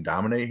role and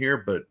dominate here.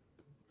 But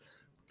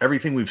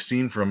everything we've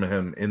seen from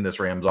him in this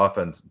Rams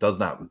offense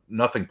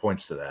nothing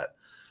points to that.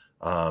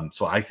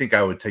 So I think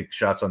I would take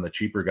shots on the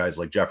cheaper guys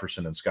like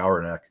Jefferson and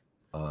Skoranek.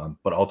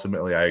 But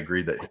ultimately, I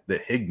agree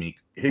that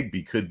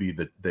Higbee could be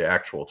the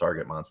actual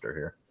target monster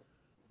here.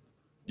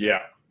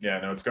 Yeah,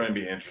 no, it's going to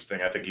be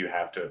interesting. I think you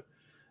have to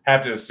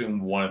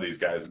assume one of these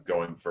guys is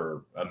going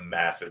for a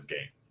massive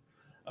game.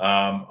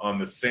 On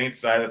the Saints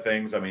side of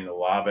things, I mean,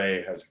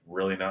 Olave has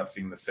really not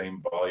seen the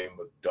same volume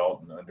with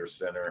Dalton under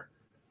center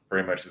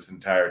pretty much this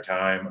entire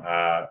time.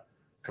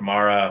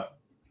 Kamara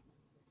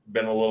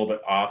been a little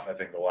bit off, I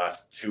think, the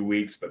last 2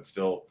 weeks, but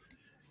still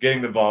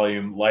getting the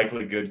volume,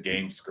 likely good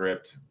game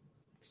script,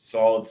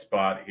 solid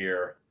spot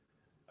here.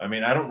 I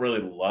mean, I don't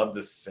really love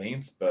the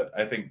Saints, but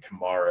I think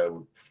Kamara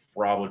would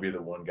probably be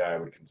the one guy I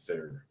would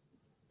consider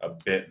a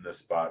bit in this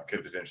spot,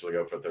 could potentially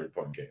go for a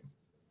 30-point game.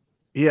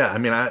 Yeah, I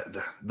mean,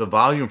 the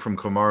volume from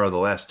Kamara the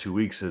last 2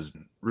 weeks is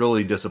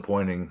really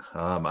disappointing.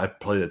 I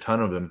played a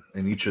ton of him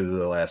in each of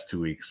the last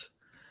 2 weeks.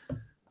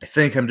 I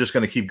think I'm just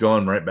going to keep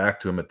going right back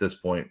to him at this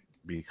point.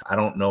 I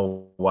don't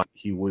know why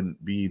he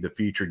wouldn't be the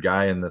featured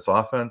guy in this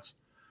offense.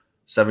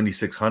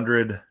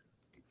 7,600.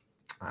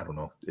 I don't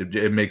know.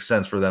 It makes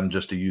sense for them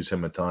just to use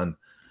him a ton.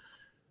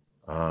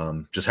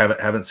 Just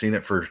haven't seen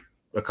it for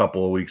a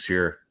couple of weeks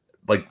here.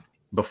 Like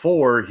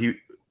before,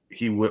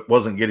 he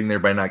wasn't getting there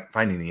by not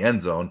finding the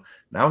end zone.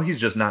 Now he's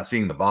just not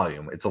seeing the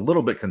volume. It's a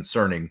little bit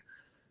concerning,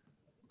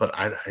 but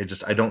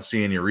I don't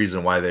see any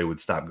reason why they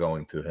would stop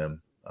going to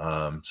him.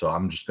 So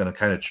I'm just going to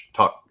kind of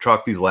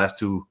chalk these last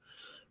 2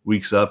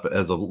 weeks up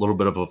as a little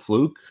bit of a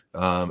fluke,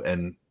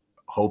 and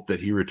hope that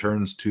he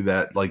returns to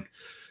that like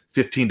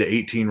 15 to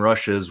 18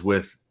 rushes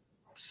with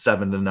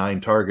 7 to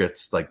 9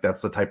 targets. Like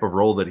that's the type of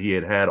role that he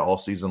had all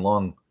season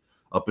long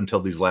up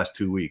until these last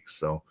 2 weeks.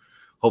 So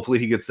hopefully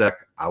he gets that.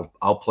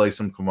 I'll play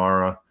some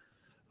Kamara.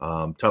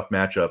 Tough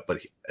matchup,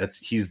 but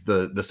he's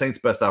the Saints'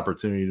 best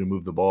opportunity to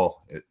move the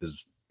ball,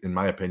 is in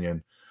my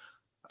opinion.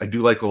 I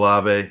do like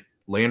Olave.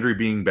 Landry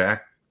being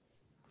back,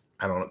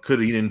 I don't know,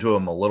 could eat into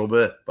him a little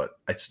bit, but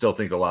I still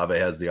think Olave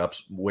has the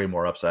way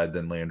more upside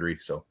than Landry.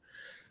 So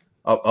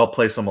I'll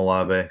play some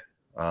Olave.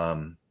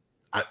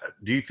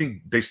 Do you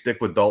think they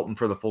stick with Dalton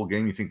for the full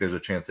game? You think there's a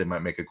chance they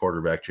might make a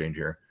quarterback change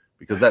here?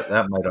 Because that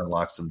might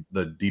unlock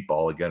the deep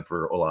ball again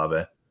for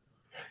Olave.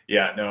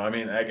 Yeah, no, I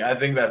mean, I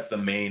think that's the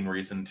main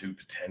reason to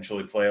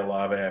potentially play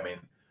Olave. I mean,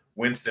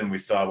 Winston, we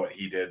saw what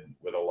he did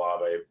with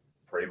Olave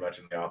pretty much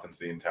in the offense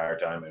the entire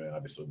time. I mean,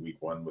 obviously week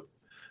one with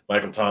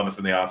Michael Thomas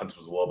in the offense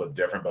was a little bit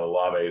different, but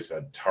Olave is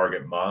a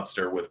target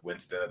monster with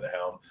Winston at the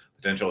helm.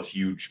 Potential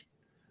huge.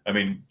 I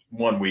mean,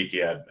 1 week he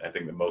had, I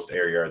think, the most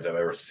air yards I've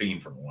ever seen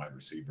from a wide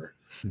receiver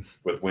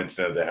with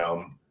Winston at the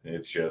helm.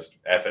 It's just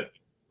F it.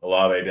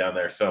 Olave down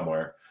there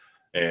somewhere.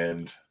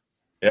 And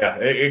yeah,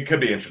 it could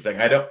be interesting.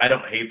 I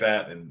don't hate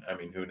that. And I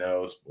mean, who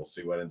knows? We'll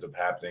see what ends up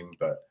happening.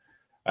 But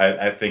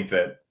I think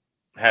that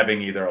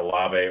having either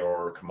Olave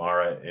or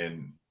Kamara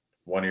in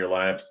one of your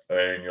lineups or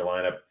in your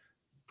lineup,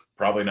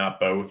 probably not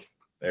both.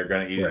 They're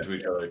going to eat into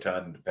each other a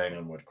ton, depending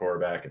on what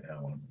quarterback and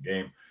how long the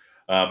game.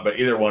 But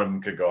either one of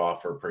them could go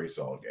off for a pretty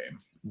solid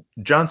game.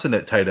 Johnson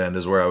at tight end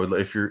is where I would,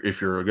 if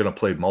you're going to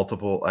play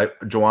multiple.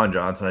 Juwan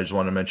Johnson, I just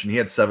want to mention, he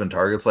had 7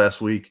 targets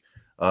last week.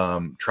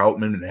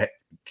 Troutman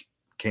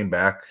came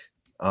back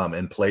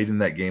and played in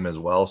that game as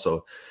well.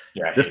 So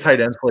this tight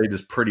end slate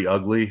is pretty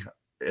ugly,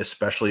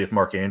 especially if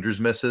Mark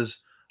Andrews misses.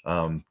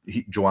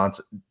 Juwan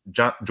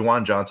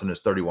Johnson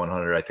is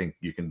 3,100. I think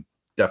you can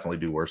definitely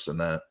do worse than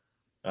that.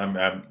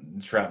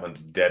 Troutman's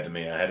dead to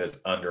me. I had his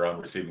under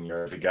on receiving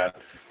yards. It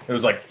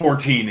was like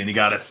 14, and he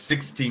got a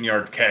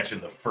 16-yard catch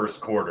in the first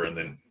quarter, and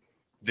then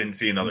didn't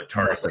see another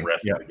target for the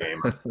rest of the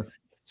game.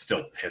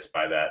 Still pissed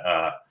by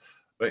that.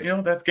 But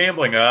that's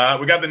gambling.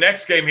 We got the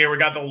next game here. We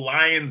got the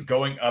Lions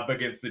going up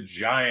against the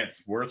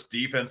Giants. Worst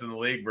defense in the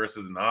league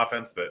versus an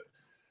offense that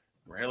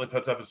rarely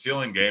puts up a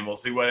ceiling game. We'll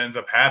see what ends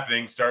up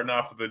happening. Starting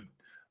off with the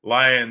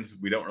Lions,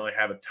 we don't really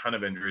have a ton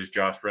of injuries.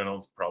 Josh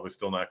Reynolds probably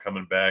still not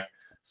coming back.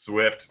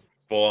 Swift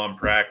full-on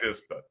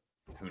practice, but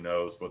who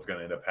knows what's going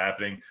to end up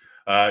happening.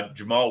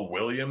 Jamal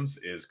Williams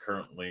is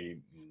currently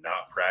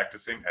not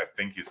practicing. I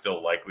think he's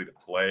still likely to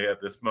play at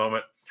this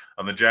moment.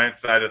 On the Giants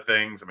side of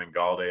things, I mean,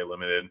 Galladay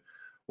limited,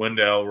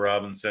 Wendell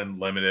Robinson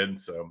limited,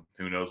 so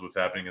who knows what's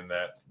happening in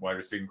that wide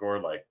receiving core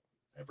like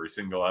every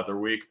single other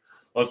week.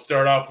 Let's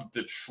start off with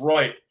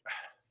Detroit.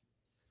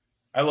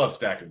 I love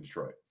stacking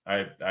Detroit.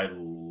 I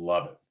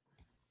love it,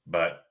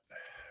 but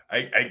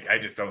I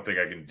just don't think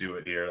I can do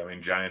it here. I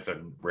mean, Giants are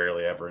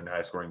rarely ever in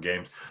high-scoring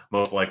games.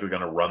 Most likely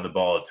going to run the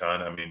ball a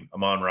ton. I mean,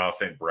 Amon-Ra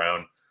St.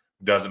 Brown,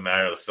 doesn't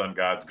matter. The Sun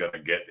God's going to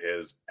get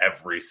his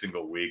every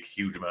single week.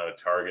 Huge amount of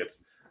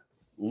targets.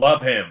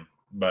 Love him,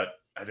 but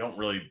I don't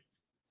really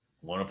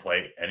want to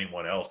play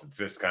anyone else. It's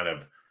just kind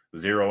of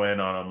zero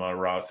in on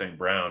Amon-Ra St.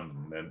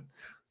 Brown. And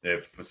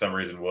if for some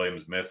reason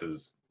Williams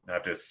misses, I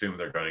have to assume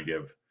they're going to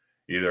give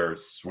either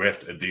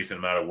Swift a decent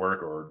amount of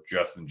work or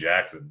Justin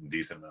Jackson a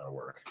decent amount of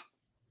work.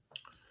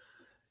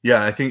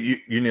 Yeah, I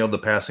think you nailed the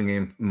passing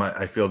game.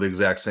 I feel the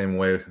exact same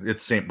way.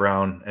 It's St.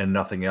 Brown and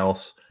nothing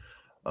else.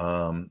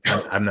 I'm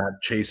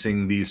not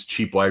chasing these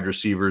cheap wide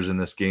receivers in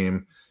this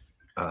game.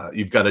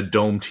 You've got a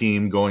dome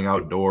team going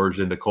outdoors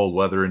into cold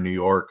weather in New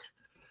York.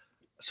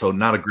 So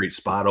not a great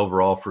spot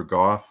overall for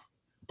Goff,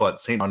 but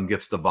St. Brown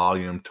gets the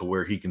volume to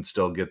where he can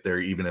still get there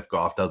even if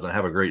Goff doesn't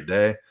have a great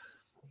day.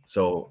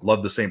 So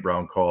love the St.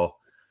 Brown call.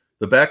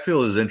 The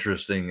backfield is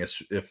interesting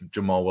if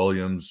Jamal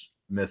Williams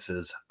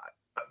misses.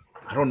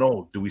 I don't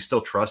know. Do we still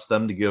trust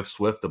them to give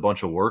Swift a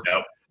bunch of work?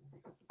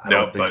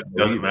 No, but it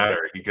doesn't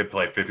matter. He could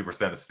play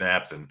 50% of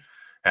snaps and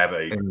have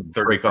a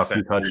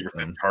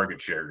 30%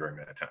 target share during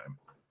that time.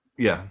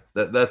 Yeah,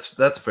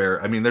 that's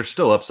fair. I mean, there's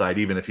still upside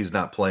even if he's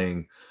not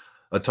playing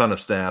a ton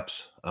of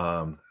snaps.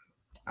 I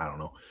don't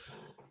know.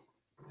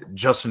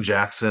 Justin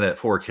Jackson at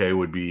 4K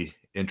would be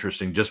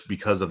interesting just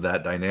because of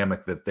that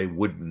dynamic that they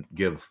wouldn't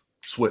give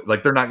Swift.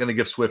 Like, they're not going to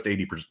give Swift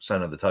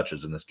 80% of the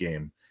touches in this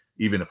game,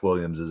 even if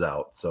Williams is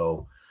out.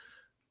 So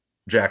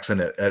Jackson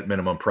at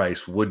minimum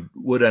price would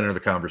enter the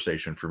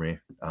conversation for me.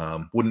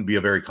 Wouldn't be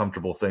a very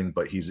comfortable thing,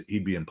 but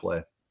he'd be in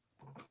play.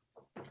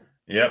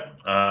 Yep.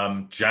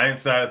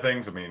 Giants side of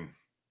things, I mean,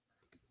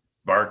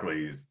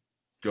 Barkley is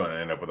going to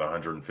end up with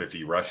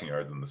 150 rushing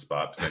yards in the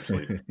spot,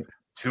 potentially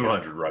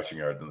 200 rushing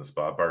yards in the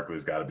spot.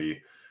 Barkley's got to be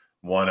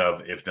one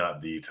of, if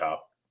not the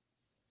top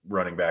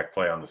running back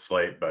play on the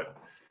slate. But,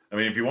 I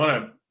mean, if you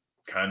want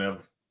to kind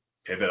of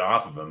pivot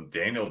off of him,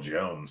 Daniel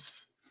Jones,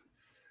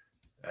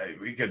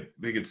 we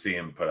could see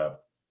him put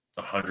up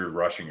 100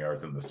 rushing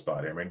yards in the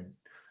spot. I mean,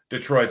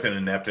 Detroit's an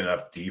inept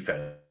enough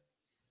defense,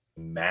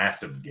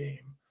 massive game.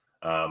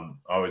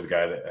 Always a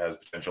guy that has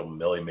potential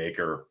Millie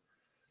Maker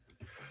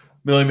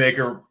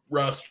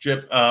rush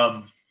chip.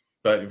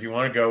 But if you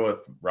want to go with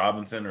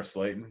Robinson or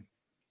Slayton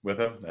with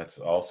him, that's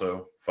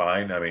also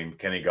fine. I mean,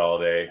 Kenny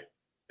Galladay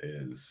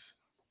is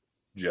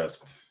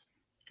just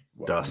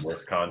dust.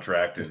 Worst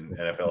contract in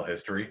NFL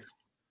history.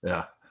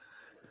 Yeah.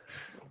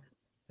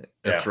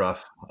 It's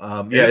rough.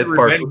 It's a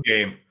revenge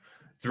game.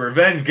 It's a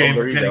revenge game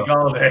for Kenny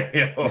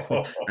Golladay.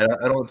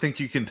 I don't think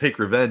you can take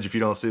revenge if you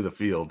don't see the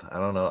field. I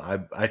don't know.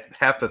 I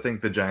have to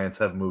think the Giants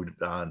have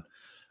moved on.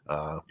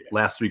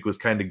 Last week was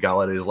kind of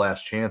Galladay's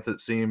last chance, it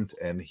seemed,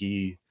 and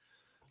he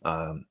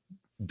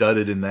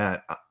dudded in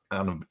that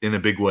in a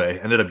big way.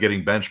 Ended up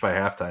getting benched by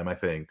halftime, I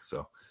think.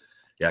 So,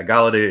 yeah,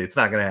 Golladay, it's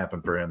not going to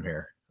happen for him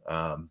here.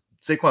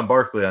 Saquon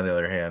Barkley, on the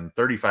other hand,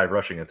 35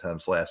 rushing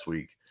attempts last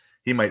week.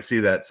 He might see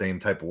that same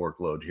type of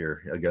workload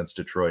here against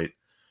Detroit.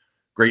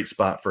 Great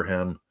spot for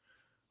him.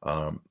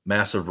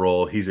 Massive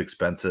role. He's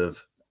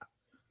expensive.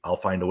 I'll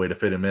find a way to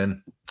fit him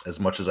in as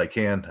much as I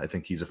can. I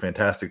think he's a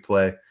fantastic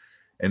play.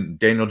 And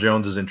Daniel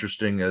Jones is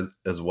interesting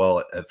as well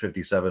at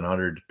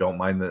 5,700. Don't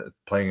mind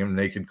playing him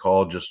naked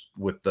call just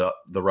with the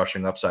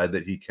rushing upside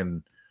that he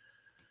can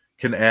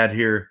add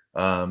here.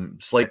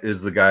 Slate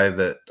is the guy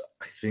that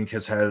I think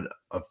has had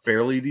a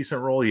fairly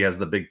decent role. He has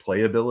the big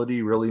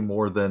playability really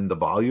more than the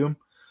volume.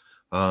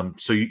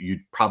 So you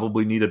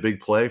probably need a big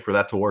play for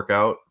that to work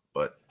out,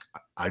 but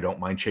I don't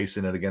mind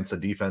chasing it against a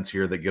defense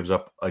here that gives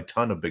up a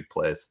ton of big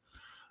plays.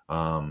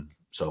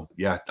 So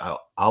yeah,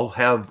 I'll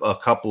have a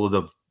couple of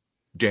the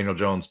Daniel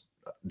Jones,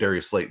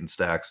 Darius Slayton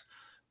stacks,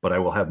 but I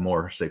will have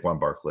more Saquon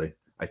Barkley.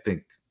 I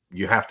think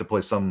you have to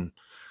play some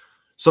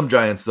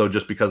Giants though,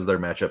 just because of their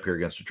matchup here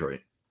against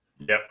Detroit.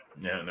 Yep.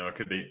 Yeah, no, it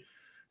could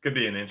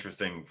be an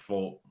interesting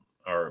full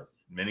or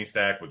mini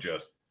stack with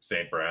just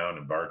St. Brown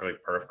and Barkley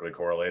perfectly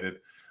correlated.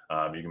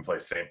 You can play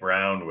St.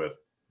 Brown with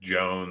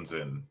Jones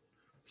and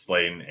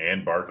Slayton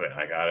and Barkley.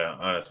 I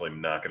honestly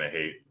am not going to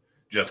hate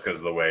just because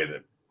of the way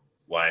that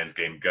Lions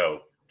game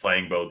go,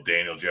 playing both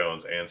Daniel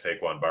Jones and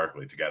Saquon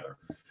Barkley together.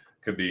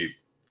 Could be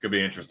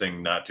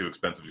interesting, not too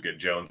expensive to get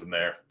Jones in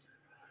there.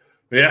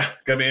 But yeah,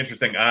 going to be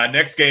interesting.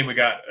 Next game, we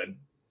got an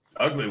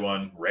ugly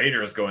one.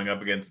 Raiders going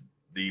up against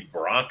the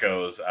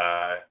Broncos.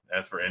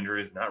 As for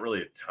injuries, not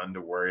really a ton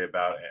to worry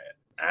about.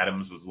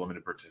 Adams was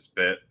limited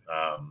participant.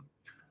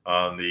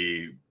 On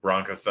the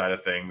Broncos side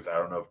of things, I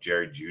don't know if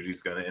Jerry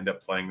Jeudy's going to end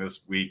up playing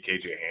this week.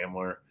 KJ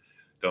Hamler,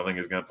 don't think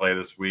he's going to play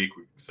this week.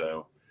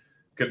 So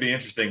could be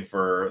interesting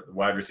for the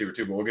wide receiver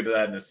too, but we'll get to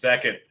that in a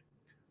second.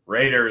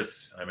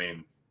 Raiders, I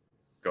mean,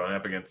 going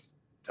up against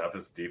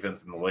toughest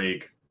defense in the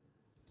league.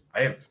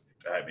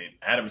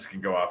 Adams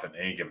can go off in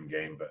any given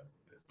game, but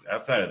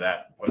outside of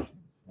that,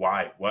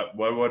 why? What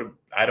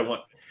I don't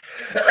want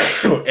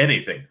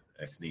anything.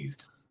 I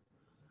sneezed.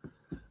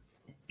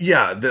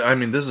 Yeah,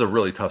 this is a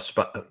really tough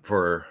spot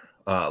for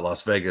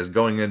Las Vegas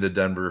going into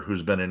Denver,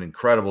 who's been an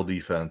incredible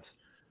defense.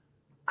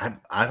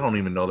 I don't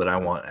even know that I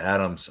want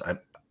Adams.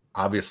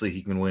 Obviously,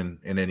 he can win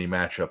in any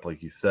matchup,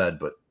 like you said,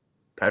 but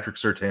Patrick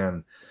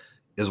Surtain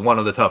is one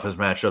of the toughest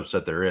matchups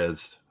that there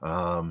is.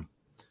 Don't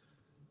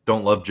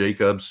love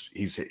Jacobs.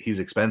 He's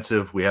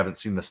expensive. We haven't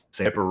seen the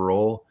same type of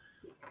role.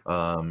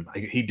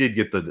 He did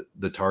get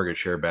the target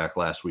share back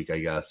last week, I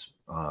guess,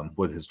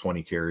 with his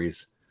 20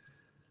 carries.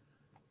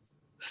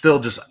 Still,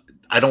 just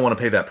I don't want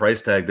to pay that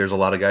price tag. There's a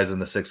lot of guys in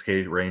the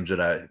 6K range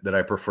that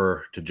I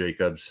prefer to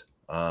Jacobs.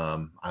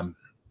 I'm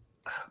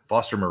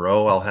Foster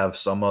Moreau. I'll have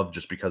some of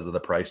just because of the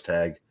price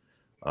tag,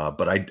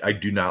 but I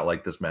do not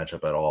like this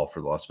matchup at all for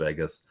Las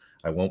Vegas.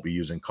 I won't be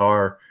using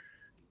Carr.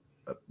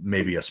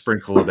 Maybe a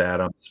sprinkle of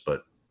Adams,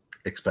 but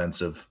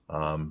expensive.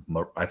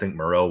 I think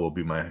Moreau will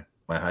be my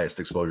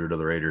highest exposure to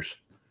the Raiders.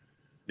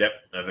 Yep,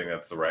 I think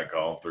that's the right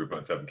call.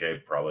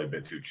 3.7K, probably a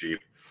bit too cheap.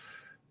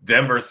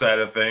 Denver side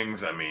of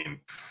things, I mean,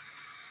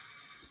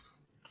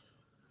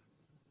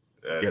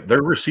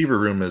 their receiver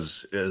room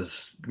is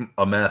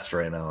a mess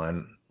right now,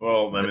 and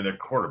their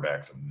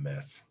quarterback's a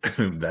mess.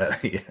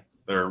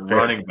 Their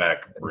running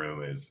back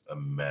room is a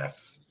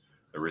mess.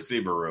 The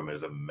receiver room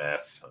is a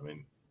mess. I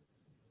mean,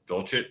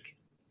 Dulcich,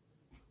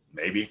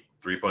 maybe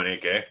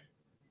 3.8K.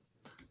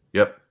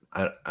 Yep,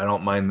 I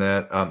don't mind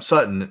that.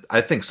 Sutton,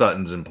 I think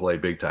Sutton's in play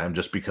big time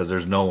just because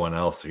there's no one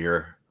else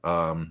here.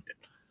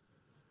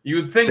 You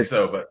would think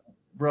so, but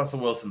Russell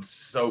Wilson's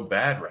so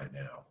bad right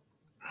now.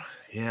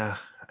 Yeah,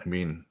 I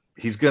mean,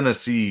 he's going to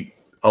see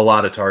a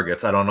lot of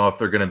targets. I don't know if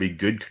they're going to be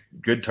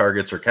good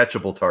targets or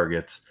catchable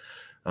targets,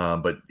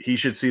 but he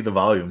should see the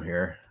volume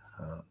here.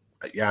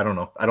 I don't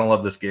know. I don't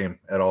love this game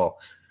at all.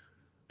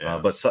 Yeah.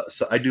 But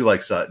I do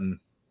like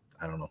Sutton.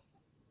 I don't know.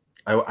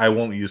 I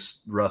won't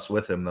use Russ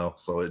with him, though,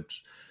 so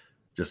it's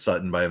just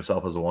Sutton by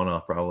himself as a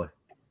one-off probably.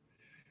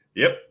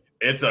 Yep,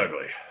 it's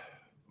ugly.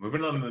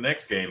 Moving on to the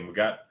next game, we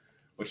got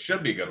what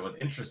should be a good one.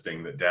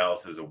 Interesting that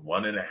Dallas is a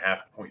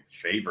 1.5-point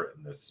favorite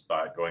in this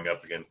spot going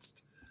up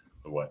against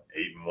the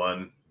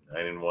 8-1,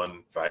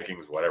 9-1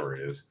 Vikings, whatever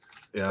it is.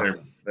 Yeah,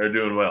 they're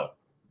doing well.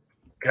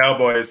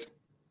 Cowboys,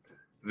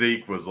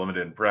 Zeke was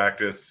limited in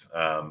practice.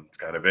 It's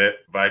kind of it.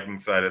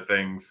 Vikings side of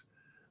things,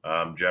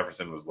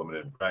 Jefferson was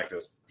limited in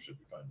practice. Should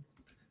be fine.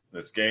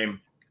 This game,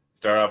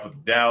 start off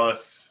with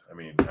Dallas. I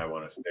mean, I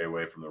want to stay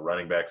away from the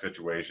running back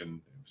situation.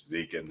 If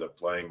Zeke ends up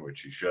playing,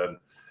 which he should.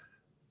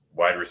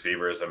 Wide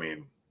receivers, I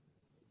mean,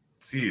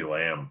 CeeDee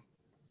Lamb.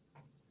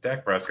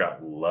 Dak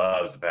Prescott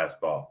loves the pass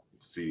ball.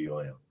 CeeDee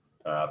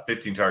Lamb.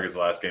 15 targets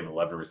last game,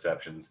 11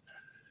 receptions.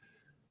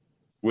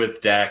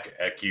 with Dak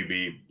at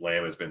QB,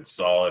 Lamb has been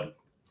solid.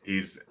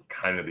 He's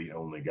kind of the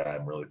only guy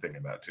I'm really thinking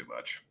about too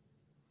much.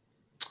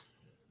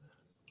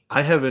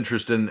 I have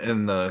interest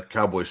in the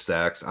Cowboy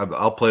stacks.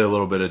 I'll play a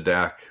little bit of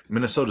Dak.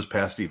 Minnesota's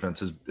pass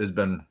defense has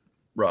been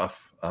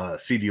rough.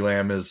 CeeDee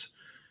Lamb is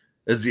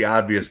the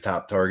obvious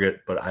top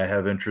target, but I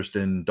have interest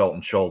in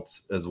Dalton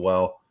Schultz as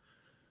well.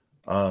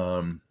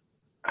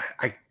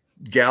 I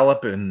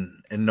Gallup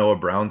and Noah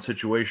Brown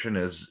situation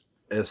is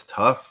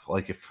tough.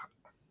 Like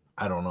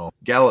I don't know.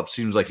 Gallup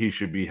seems like he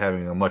should be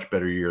having a much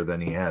better year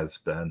than he has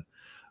been.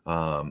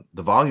 The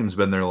volume's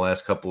been there the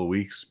last couple of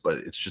weeks, but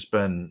it's just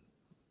been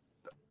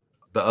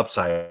the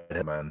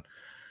upside. Man,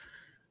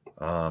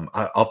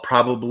 I'll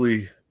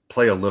probably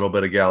play a little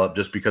bit of Gallup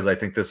just because I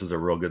think this is a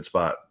real good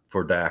spot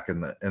for Dak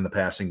in the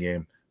passing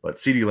game. But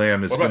CeeDee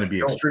Lamb is going to be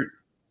extreme.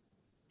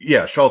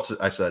 Yeah, Schultz.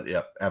 I said,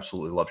 yeah,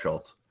 absolutely love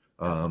Schultz.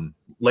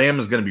 Lamb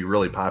is going to be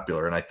really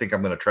popular, and I think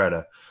I'm going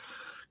to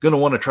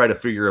want to try to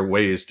figure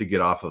ways to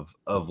get off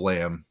of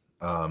Lamb.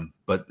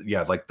 But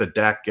yeah, like the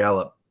Dak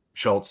Gallup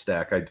Schultz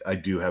stack, I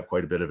do have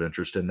quite a bit of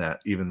interest in that,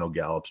 even though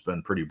Gallup's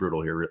been pretty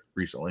brutal here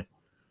recently.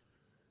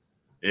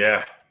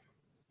 Yeah.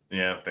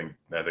 I think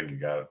you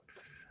got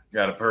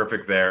it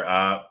perfect there.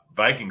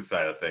 Vikings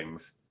side of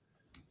things.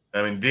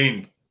 I mean,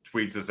 Dean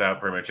tweets this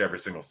out pretty much every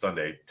single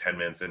Sunday, 10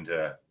 minutes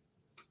into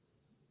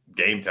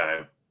game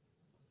time.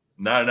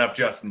 Not enough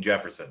Justin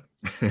Jefferson.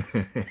 I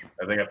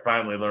think I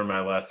finally learned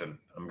my lesson.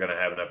 I'm going to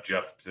have enough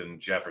Justin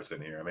Jefferson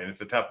here. I mean,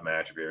 it's a tough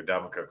matchup here.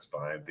 Dalvin Cook's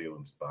fine.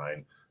 Thielen's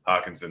fine.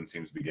 Hawkinson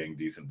seems to be getting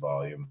decent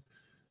volume.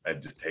 I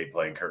just hate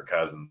playing Kirk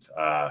Cousins.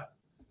 I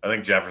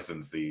think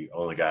Jefferson's the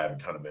only guy I have a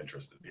ton of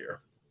interest in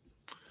here.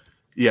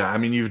 Yeah, I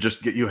mean,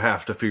 you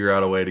have to figure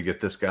out a way to get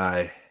this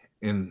guy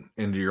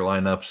into your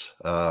lineups.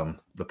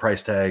 The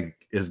price tag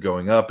is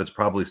going up. It's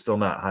probably still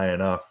not high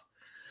enough.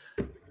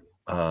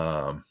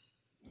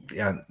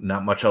 Yeah,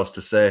 not much else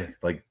to say.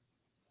 Like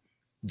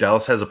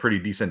Dallas has a pretty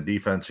decent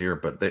defense here,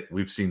 but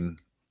we've seen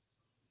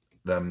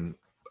them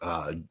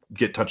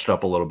get touched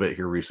up a little bit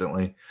here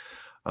recently.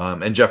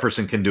 And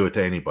Jefferson can do it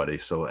to anybody.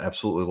 So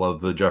absolutely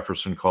love the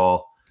Jefferson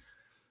call.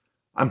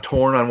 I'm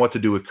torn on what to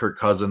do with Kirk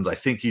Cousins. I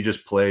think you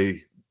just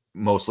play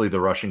mostly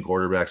the rushing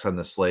quarterbacks on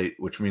the slate,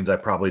 which means I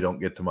probably don't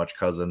get too much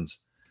Cousins.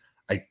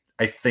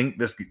 I think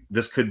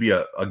this could be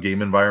a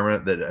game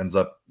environment that ends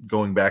up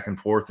going back and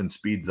forth and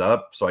speeds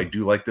up. So I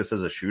do like this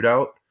as a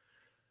shootout.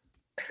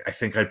 I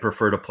think I'd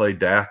prefer to play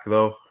Dak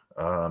though,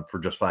 for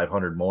just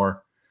 500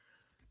 more.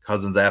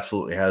 Cousins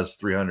absolutely has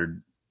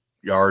 300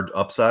 yard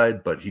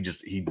upside, but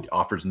he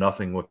offers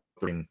nothing with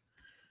the,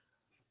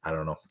 I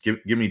don't know.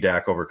 Give me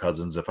Dak over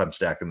Cousins if I'm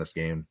stacking this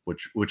game,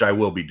 which I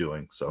will be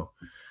doing. So,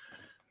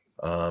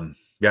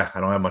 yeah,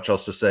 I don't have much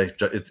else to say.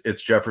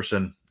 It's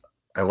Jefferson.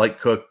 I like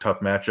Cook. Tough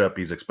matchup.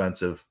 He's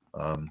expensive.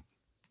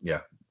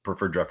 Yeah,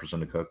 prefer Jefferson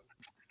to Cook.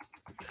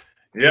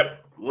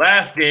 Yep.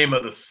 Last game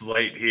of the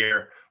slate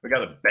here. We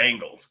got the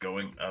Bengals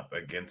going up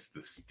against the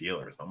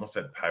Steelers. I almost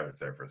said Pirates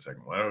there for a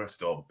second. Why do I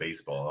still have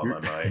baseball on my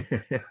mind?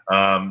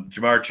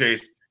 Jamar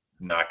Chase,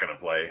 not going to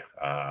play.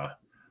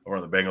 Over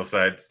on the Bengals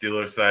side,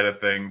 Steelers side of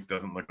things,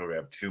 doesn't look like we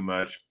have too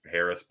much.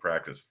 Harris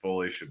practiced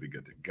fully, should be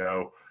good to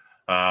go.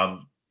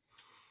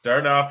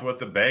 Starting off with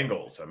the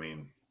Bengals, I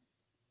mean,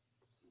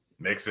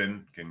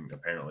 Mixon can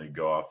apparently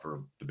go off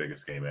for the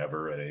biggest game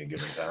ever at any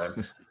given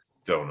time.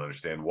 Don't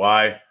understand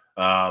why.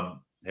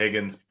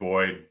 Higgins,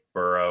 Boyd,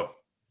 Burrow,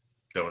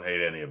 don't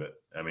hate any of it.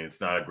 I mean, it's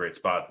not a great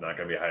spot. It's not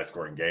going to be a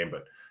high-scoring game,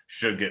 but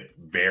should get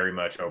very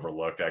much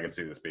overlooked. I can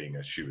see this being a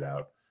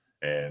shootout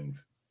and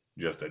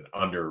just an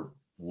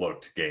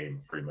underlooked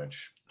game pretty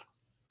much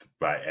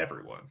by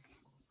everyone.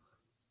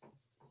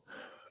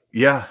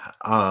 Yeah,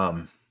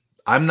 I'm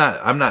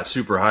not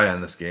super high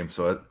on this game,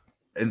 so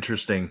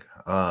interesting.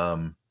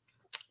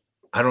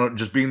 I don't,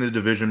 just being the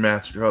division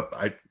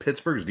matchup,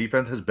 Pittsburgh's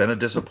defense has been a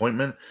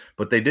disappointment,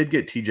 but they did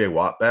get TJ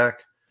Watt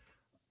back.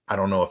 I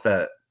don't know if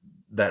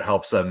that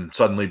helps them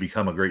suddenly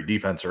become a great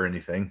defense or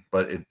anything,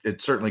 but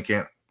it certainly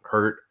can't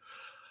hurt.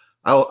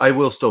 I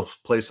will still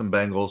play some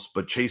Bengals,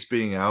 but Chase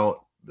being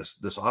out,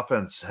 this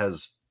offense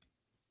has,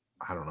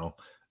 I don't know.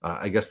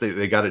 I guess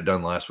they got it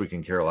done last week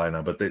in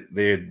Carolina, but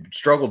they had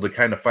struggled to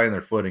kind of find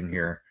their footing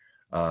here.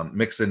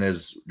 Mixon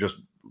is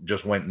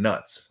just went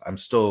nuts. I'm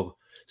still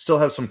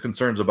have some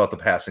concerns about the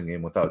passing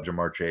game without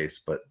Jamar Chase,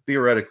 but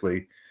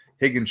theoretically,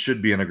 Higgins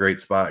should be in a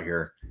great spot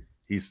here.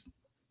 He's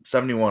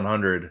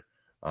 7,100,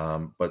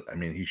 but I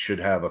mean, he should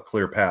have a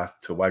clear path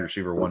to wide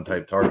receiver one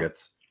type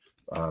targets,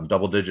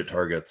 double-digit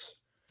targets.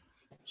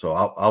 So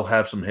I'll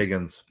have some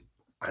Higgins.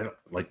 I don't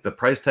like the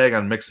price tag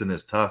on Mixon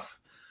is tough.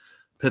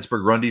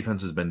 Pittsburgh run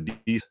defense has been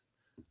decent.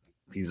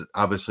 He's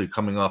obviously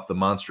coming off the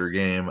monster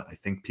game. I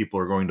think people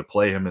are going to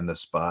play him in this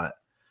spot,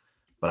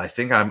 but I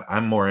think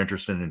I'm more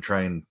interested in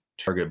trying to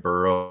target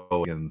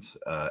Burrow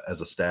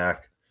as a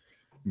stack.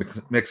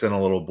 Mix in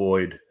a little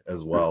Boyd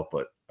as well,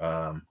 but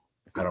I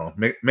don't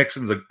know.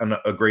 Mixon's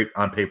a great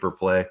on paper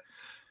play.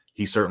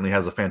 He certainly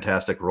has a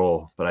fantastic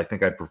role, but I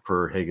think I'd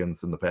prefer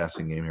Higgins in the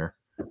passing game here.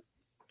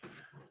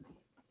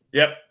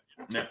 Yep,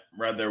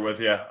 right there with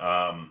you.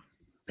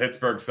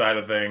 Pittsburgh side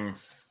of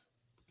things,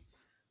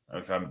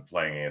 if I'm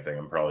playing anything,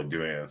 I'm probably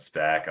doing a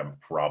stack. I'm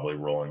probably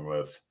rolling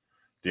with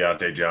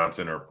Deontay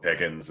Johnson or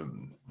Pickens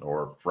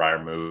or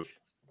Freiermuth,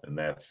 and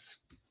that's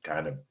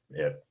kind of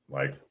it.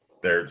 Like,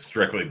 they're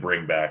strictly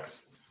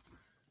bringbacks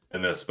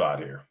in this spot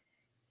here.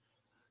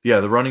 Yeah,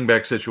 the running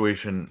back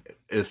situation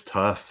is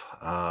tough.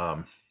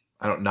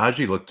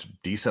 Najee looked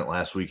decent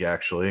last week,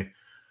 actually.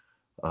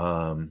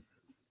 I'm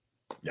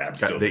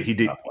still he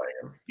did. Not playing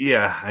him.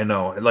 Yeah, I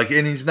know. Like,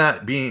 and him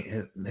not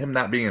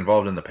being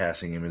involved in the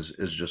passing game is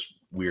just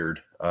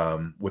weird.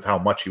 With how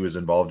much he was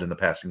involved in the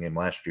passing game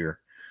last year.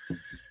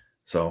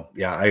 So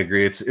yeah, I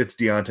agree. It's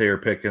Deontay or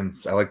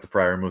Pickens. I like the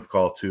Freiermuth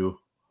call too.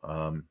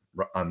 On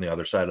the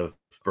other side of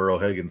Burrow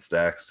Higgins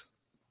stacks,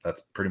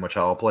 that's pretty much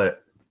how I'll play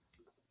it.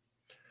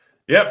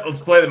 Yep, let's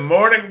play the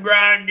morning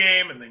grind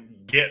game and then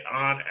get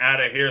on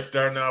out of here.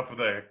 Starting off with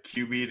a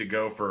QB to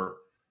go for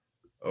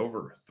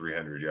over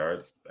 300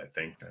 yards. I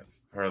think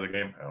that's part of the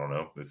game. I don't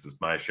know. This is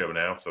my show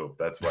now, so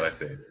that's what I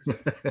say it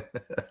is.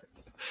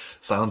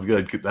 Sounds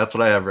good. That's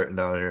what I have written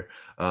down here.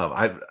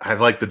 I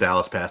like the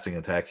Dallas passing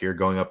attack here,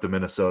 going up to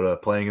Minnesota,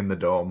 playing in the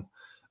Dome.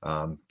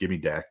 Give me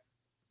Dak.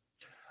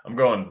 I'm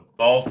going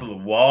balls to the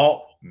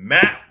wall.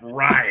 Matt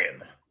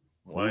Ryan.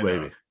 Why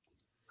baby.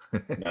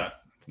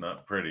 It's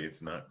not pretty.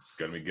 It's not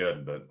going to be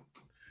good, but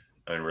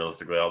I mean,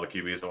 realistically, all the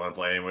QBs that want to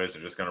play anyways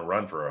are just going to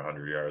run for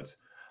 100 yards.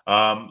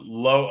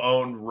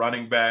 Low-owned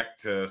running back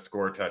to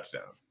score a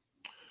touchdown.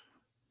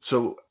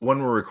 So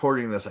when we're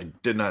recording this, I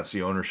did not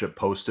see ownership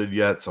posted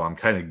yet, so I'm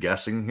kind of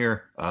guessing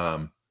here.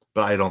 But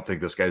I don't think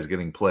this guy's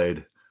getting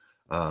played.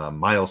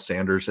 Miles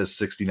Sanders has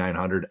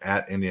 6,900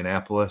 at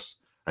Indianapolis.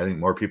 I think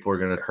more people are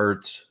going to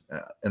hurt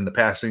in the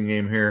passing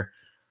game here.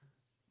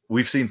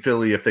 We've seen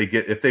Philly, if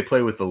they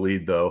play with the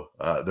lead, though,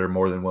 they're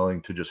more than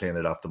willing to just hand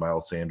it off to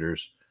Miles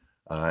Sanders.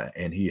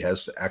 And he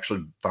has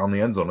actually found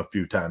the end zone a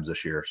few times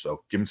this year.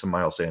 So give me some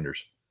Miles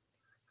Sanders.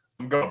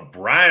 I'm going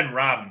Brian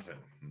Robinson.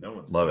 No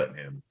one's love it.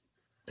 Him.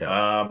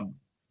 Yeah.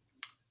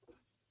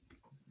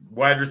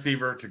 Wide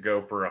receiver to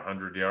go for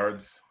 100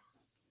 yards.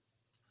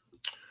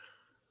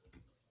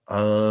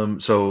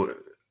 So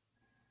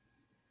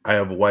I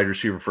have a wide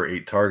receiver for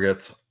 8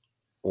 targets,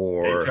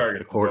 or 8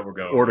 targets,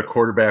 the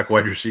quarterback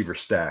wide receiver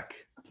stack.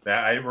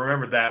 I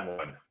remember that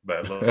one,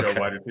 but let's go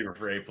wide receiver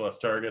for 8+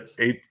 targets.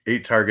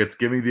 8 targets.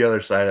 Give me the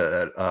other side of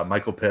that.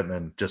 Michael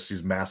Pittman just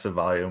sees massive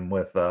volume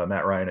with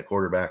Matt Ryan at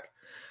quarterback.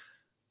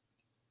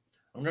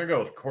 I'm going to go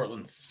with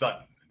Cortland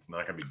Sutton. It's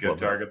not going to be good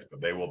targets, but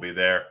they will be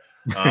there.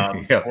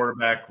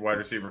 Quarterback, wide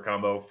receiver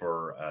combo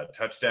for a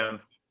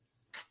touchdown.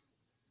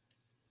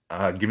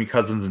 Give me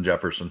Cousins and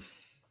Jefferson.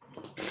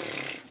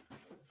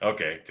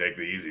 Okay, take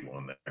the easy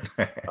one there.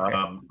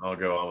 I'll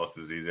go almost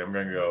as easy. I'm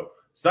going to go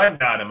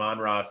Sutton,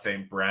 Amon-Ra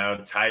St.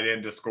 Brown, tight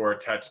end to score a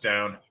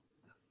touchdown.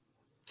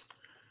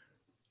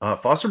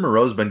 Foster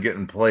Moreau's been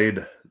getting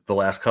played the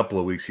last couple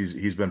of weeks.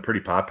 He's been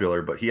pretty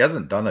popular, but he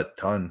hasn't done a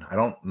ton. I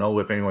don't know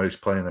if anybody's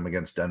playing him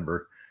against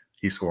Denver.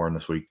 He's scoring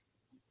this week.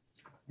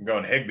 I'm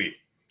going Higbee,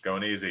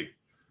 going easy.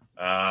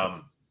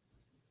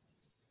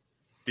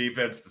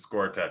 Defense to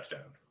score a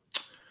touchdown.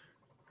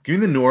 Give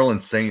me the New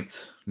Orleans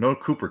Saints. No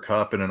Cooper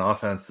Kupp in an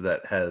offense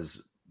that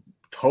has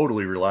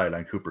totally relied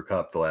on Cooper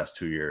Kupp the last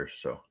 2 years.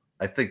 So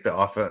I think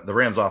the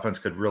Rams offense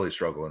could really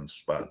struggle in this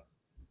spot.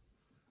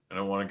 I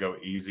don't want to go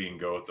easy and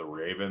go with the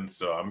Ravens,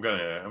 so I'm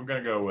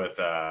gonna go with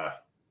the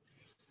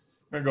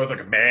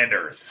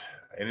Commanders.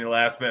 Any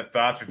last minute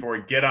thoughts before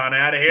we get on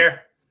out of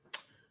here?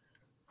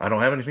 I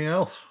don't have anything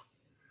else.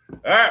 All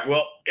right,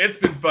 well, it's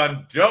been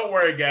fun. Don't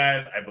worry,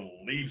 guys. I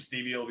believe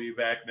Stevie will be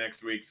back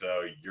next week,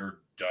 so you're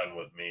done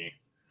with me.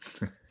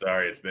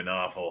 Sorry, it's been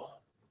awful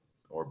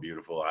or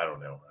beautiful. I don't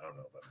know if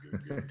I'm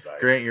giving good advice.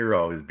 Grant, you're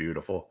always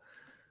beautiful.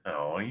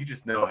 Oh, you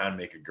just know how to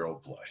make a girl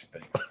blush.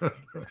 Thanks.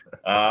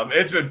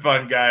 It's been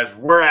fun, guys.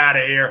 We're out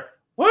of here.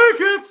 Bye,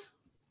 kids.